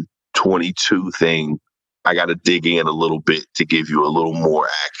 2022 thing, I got to dig in a little bit to give you a little more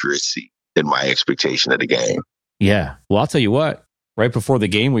accuracy in my expectation of the game. Yeah. Well, I'll tell you what, right before the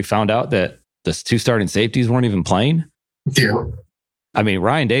game, we found out that the two starting safeties weren't even playing. Yeah. I mean,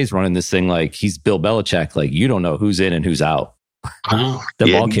 Ryan Day's running this thing like he's Bill Belichick. Like, you don't know who's in and who's out.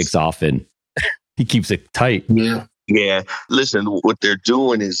 The ball kicks off and he keeps it tight. Yeah. Yeah. Listen, what they're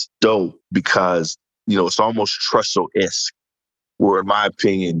doing is dope because, it's almost Trussell-esque, where in my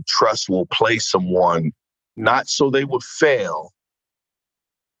opinion, Truss will play someone not so they would fail,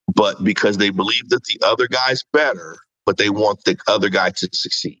 but because they believe that the other guy's better, but they want the other guy to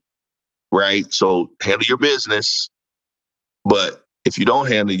succeed. Right? So handle your business. But if you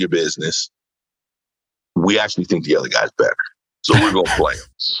don't handle your business, we actually think the other guy's better. So we're going to play him.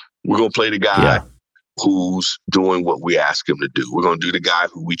 We're going to play the guy who's doing what we ask him to do. We're going to do the guy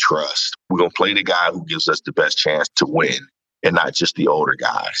who we trust. We're going to play the guy who gives us the best chance to win and not just the older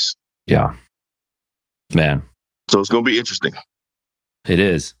guys. Yeah. Man. So it's going to be interesting. It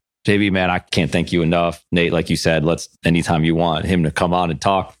is. JB, man, I can't thank you enough. Nate, like you said, anytime you want him to come on and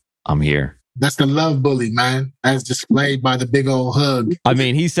talk, I'm here. That's the love bully, man, as displayed by the big old hug. I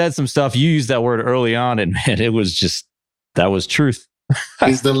mean, he said some stuff. You used that word early on, and man, it was just, that was truth.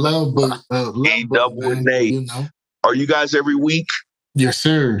 He's the love bully. Nate. Are you guys every week? Yes,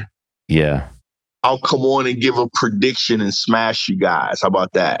 sir. Yeah. I'll come on and give a prediction and smash you guys. How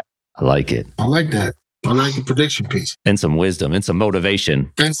about that? I like it. I like that. I like the prediction piece. And some wisdom and some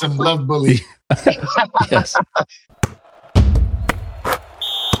motivation. And some love bully. Yes.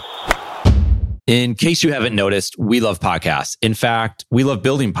 In case you haven't noticed, we love podcasts. In fact, we love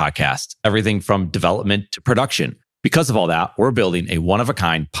building podcasts, everything from development to production. Because of all that, we're building a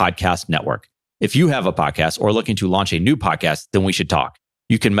one-of-a-kind podcast network. If you have a podcast or looking to launch a new podcast, then we should talk.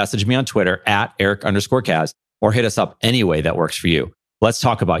 You can message me on Twitter at Eric_Kaz or hit us up any way that works for you. Let's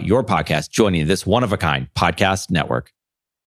talk about your podcast joining this one-of-a-kind podcast network.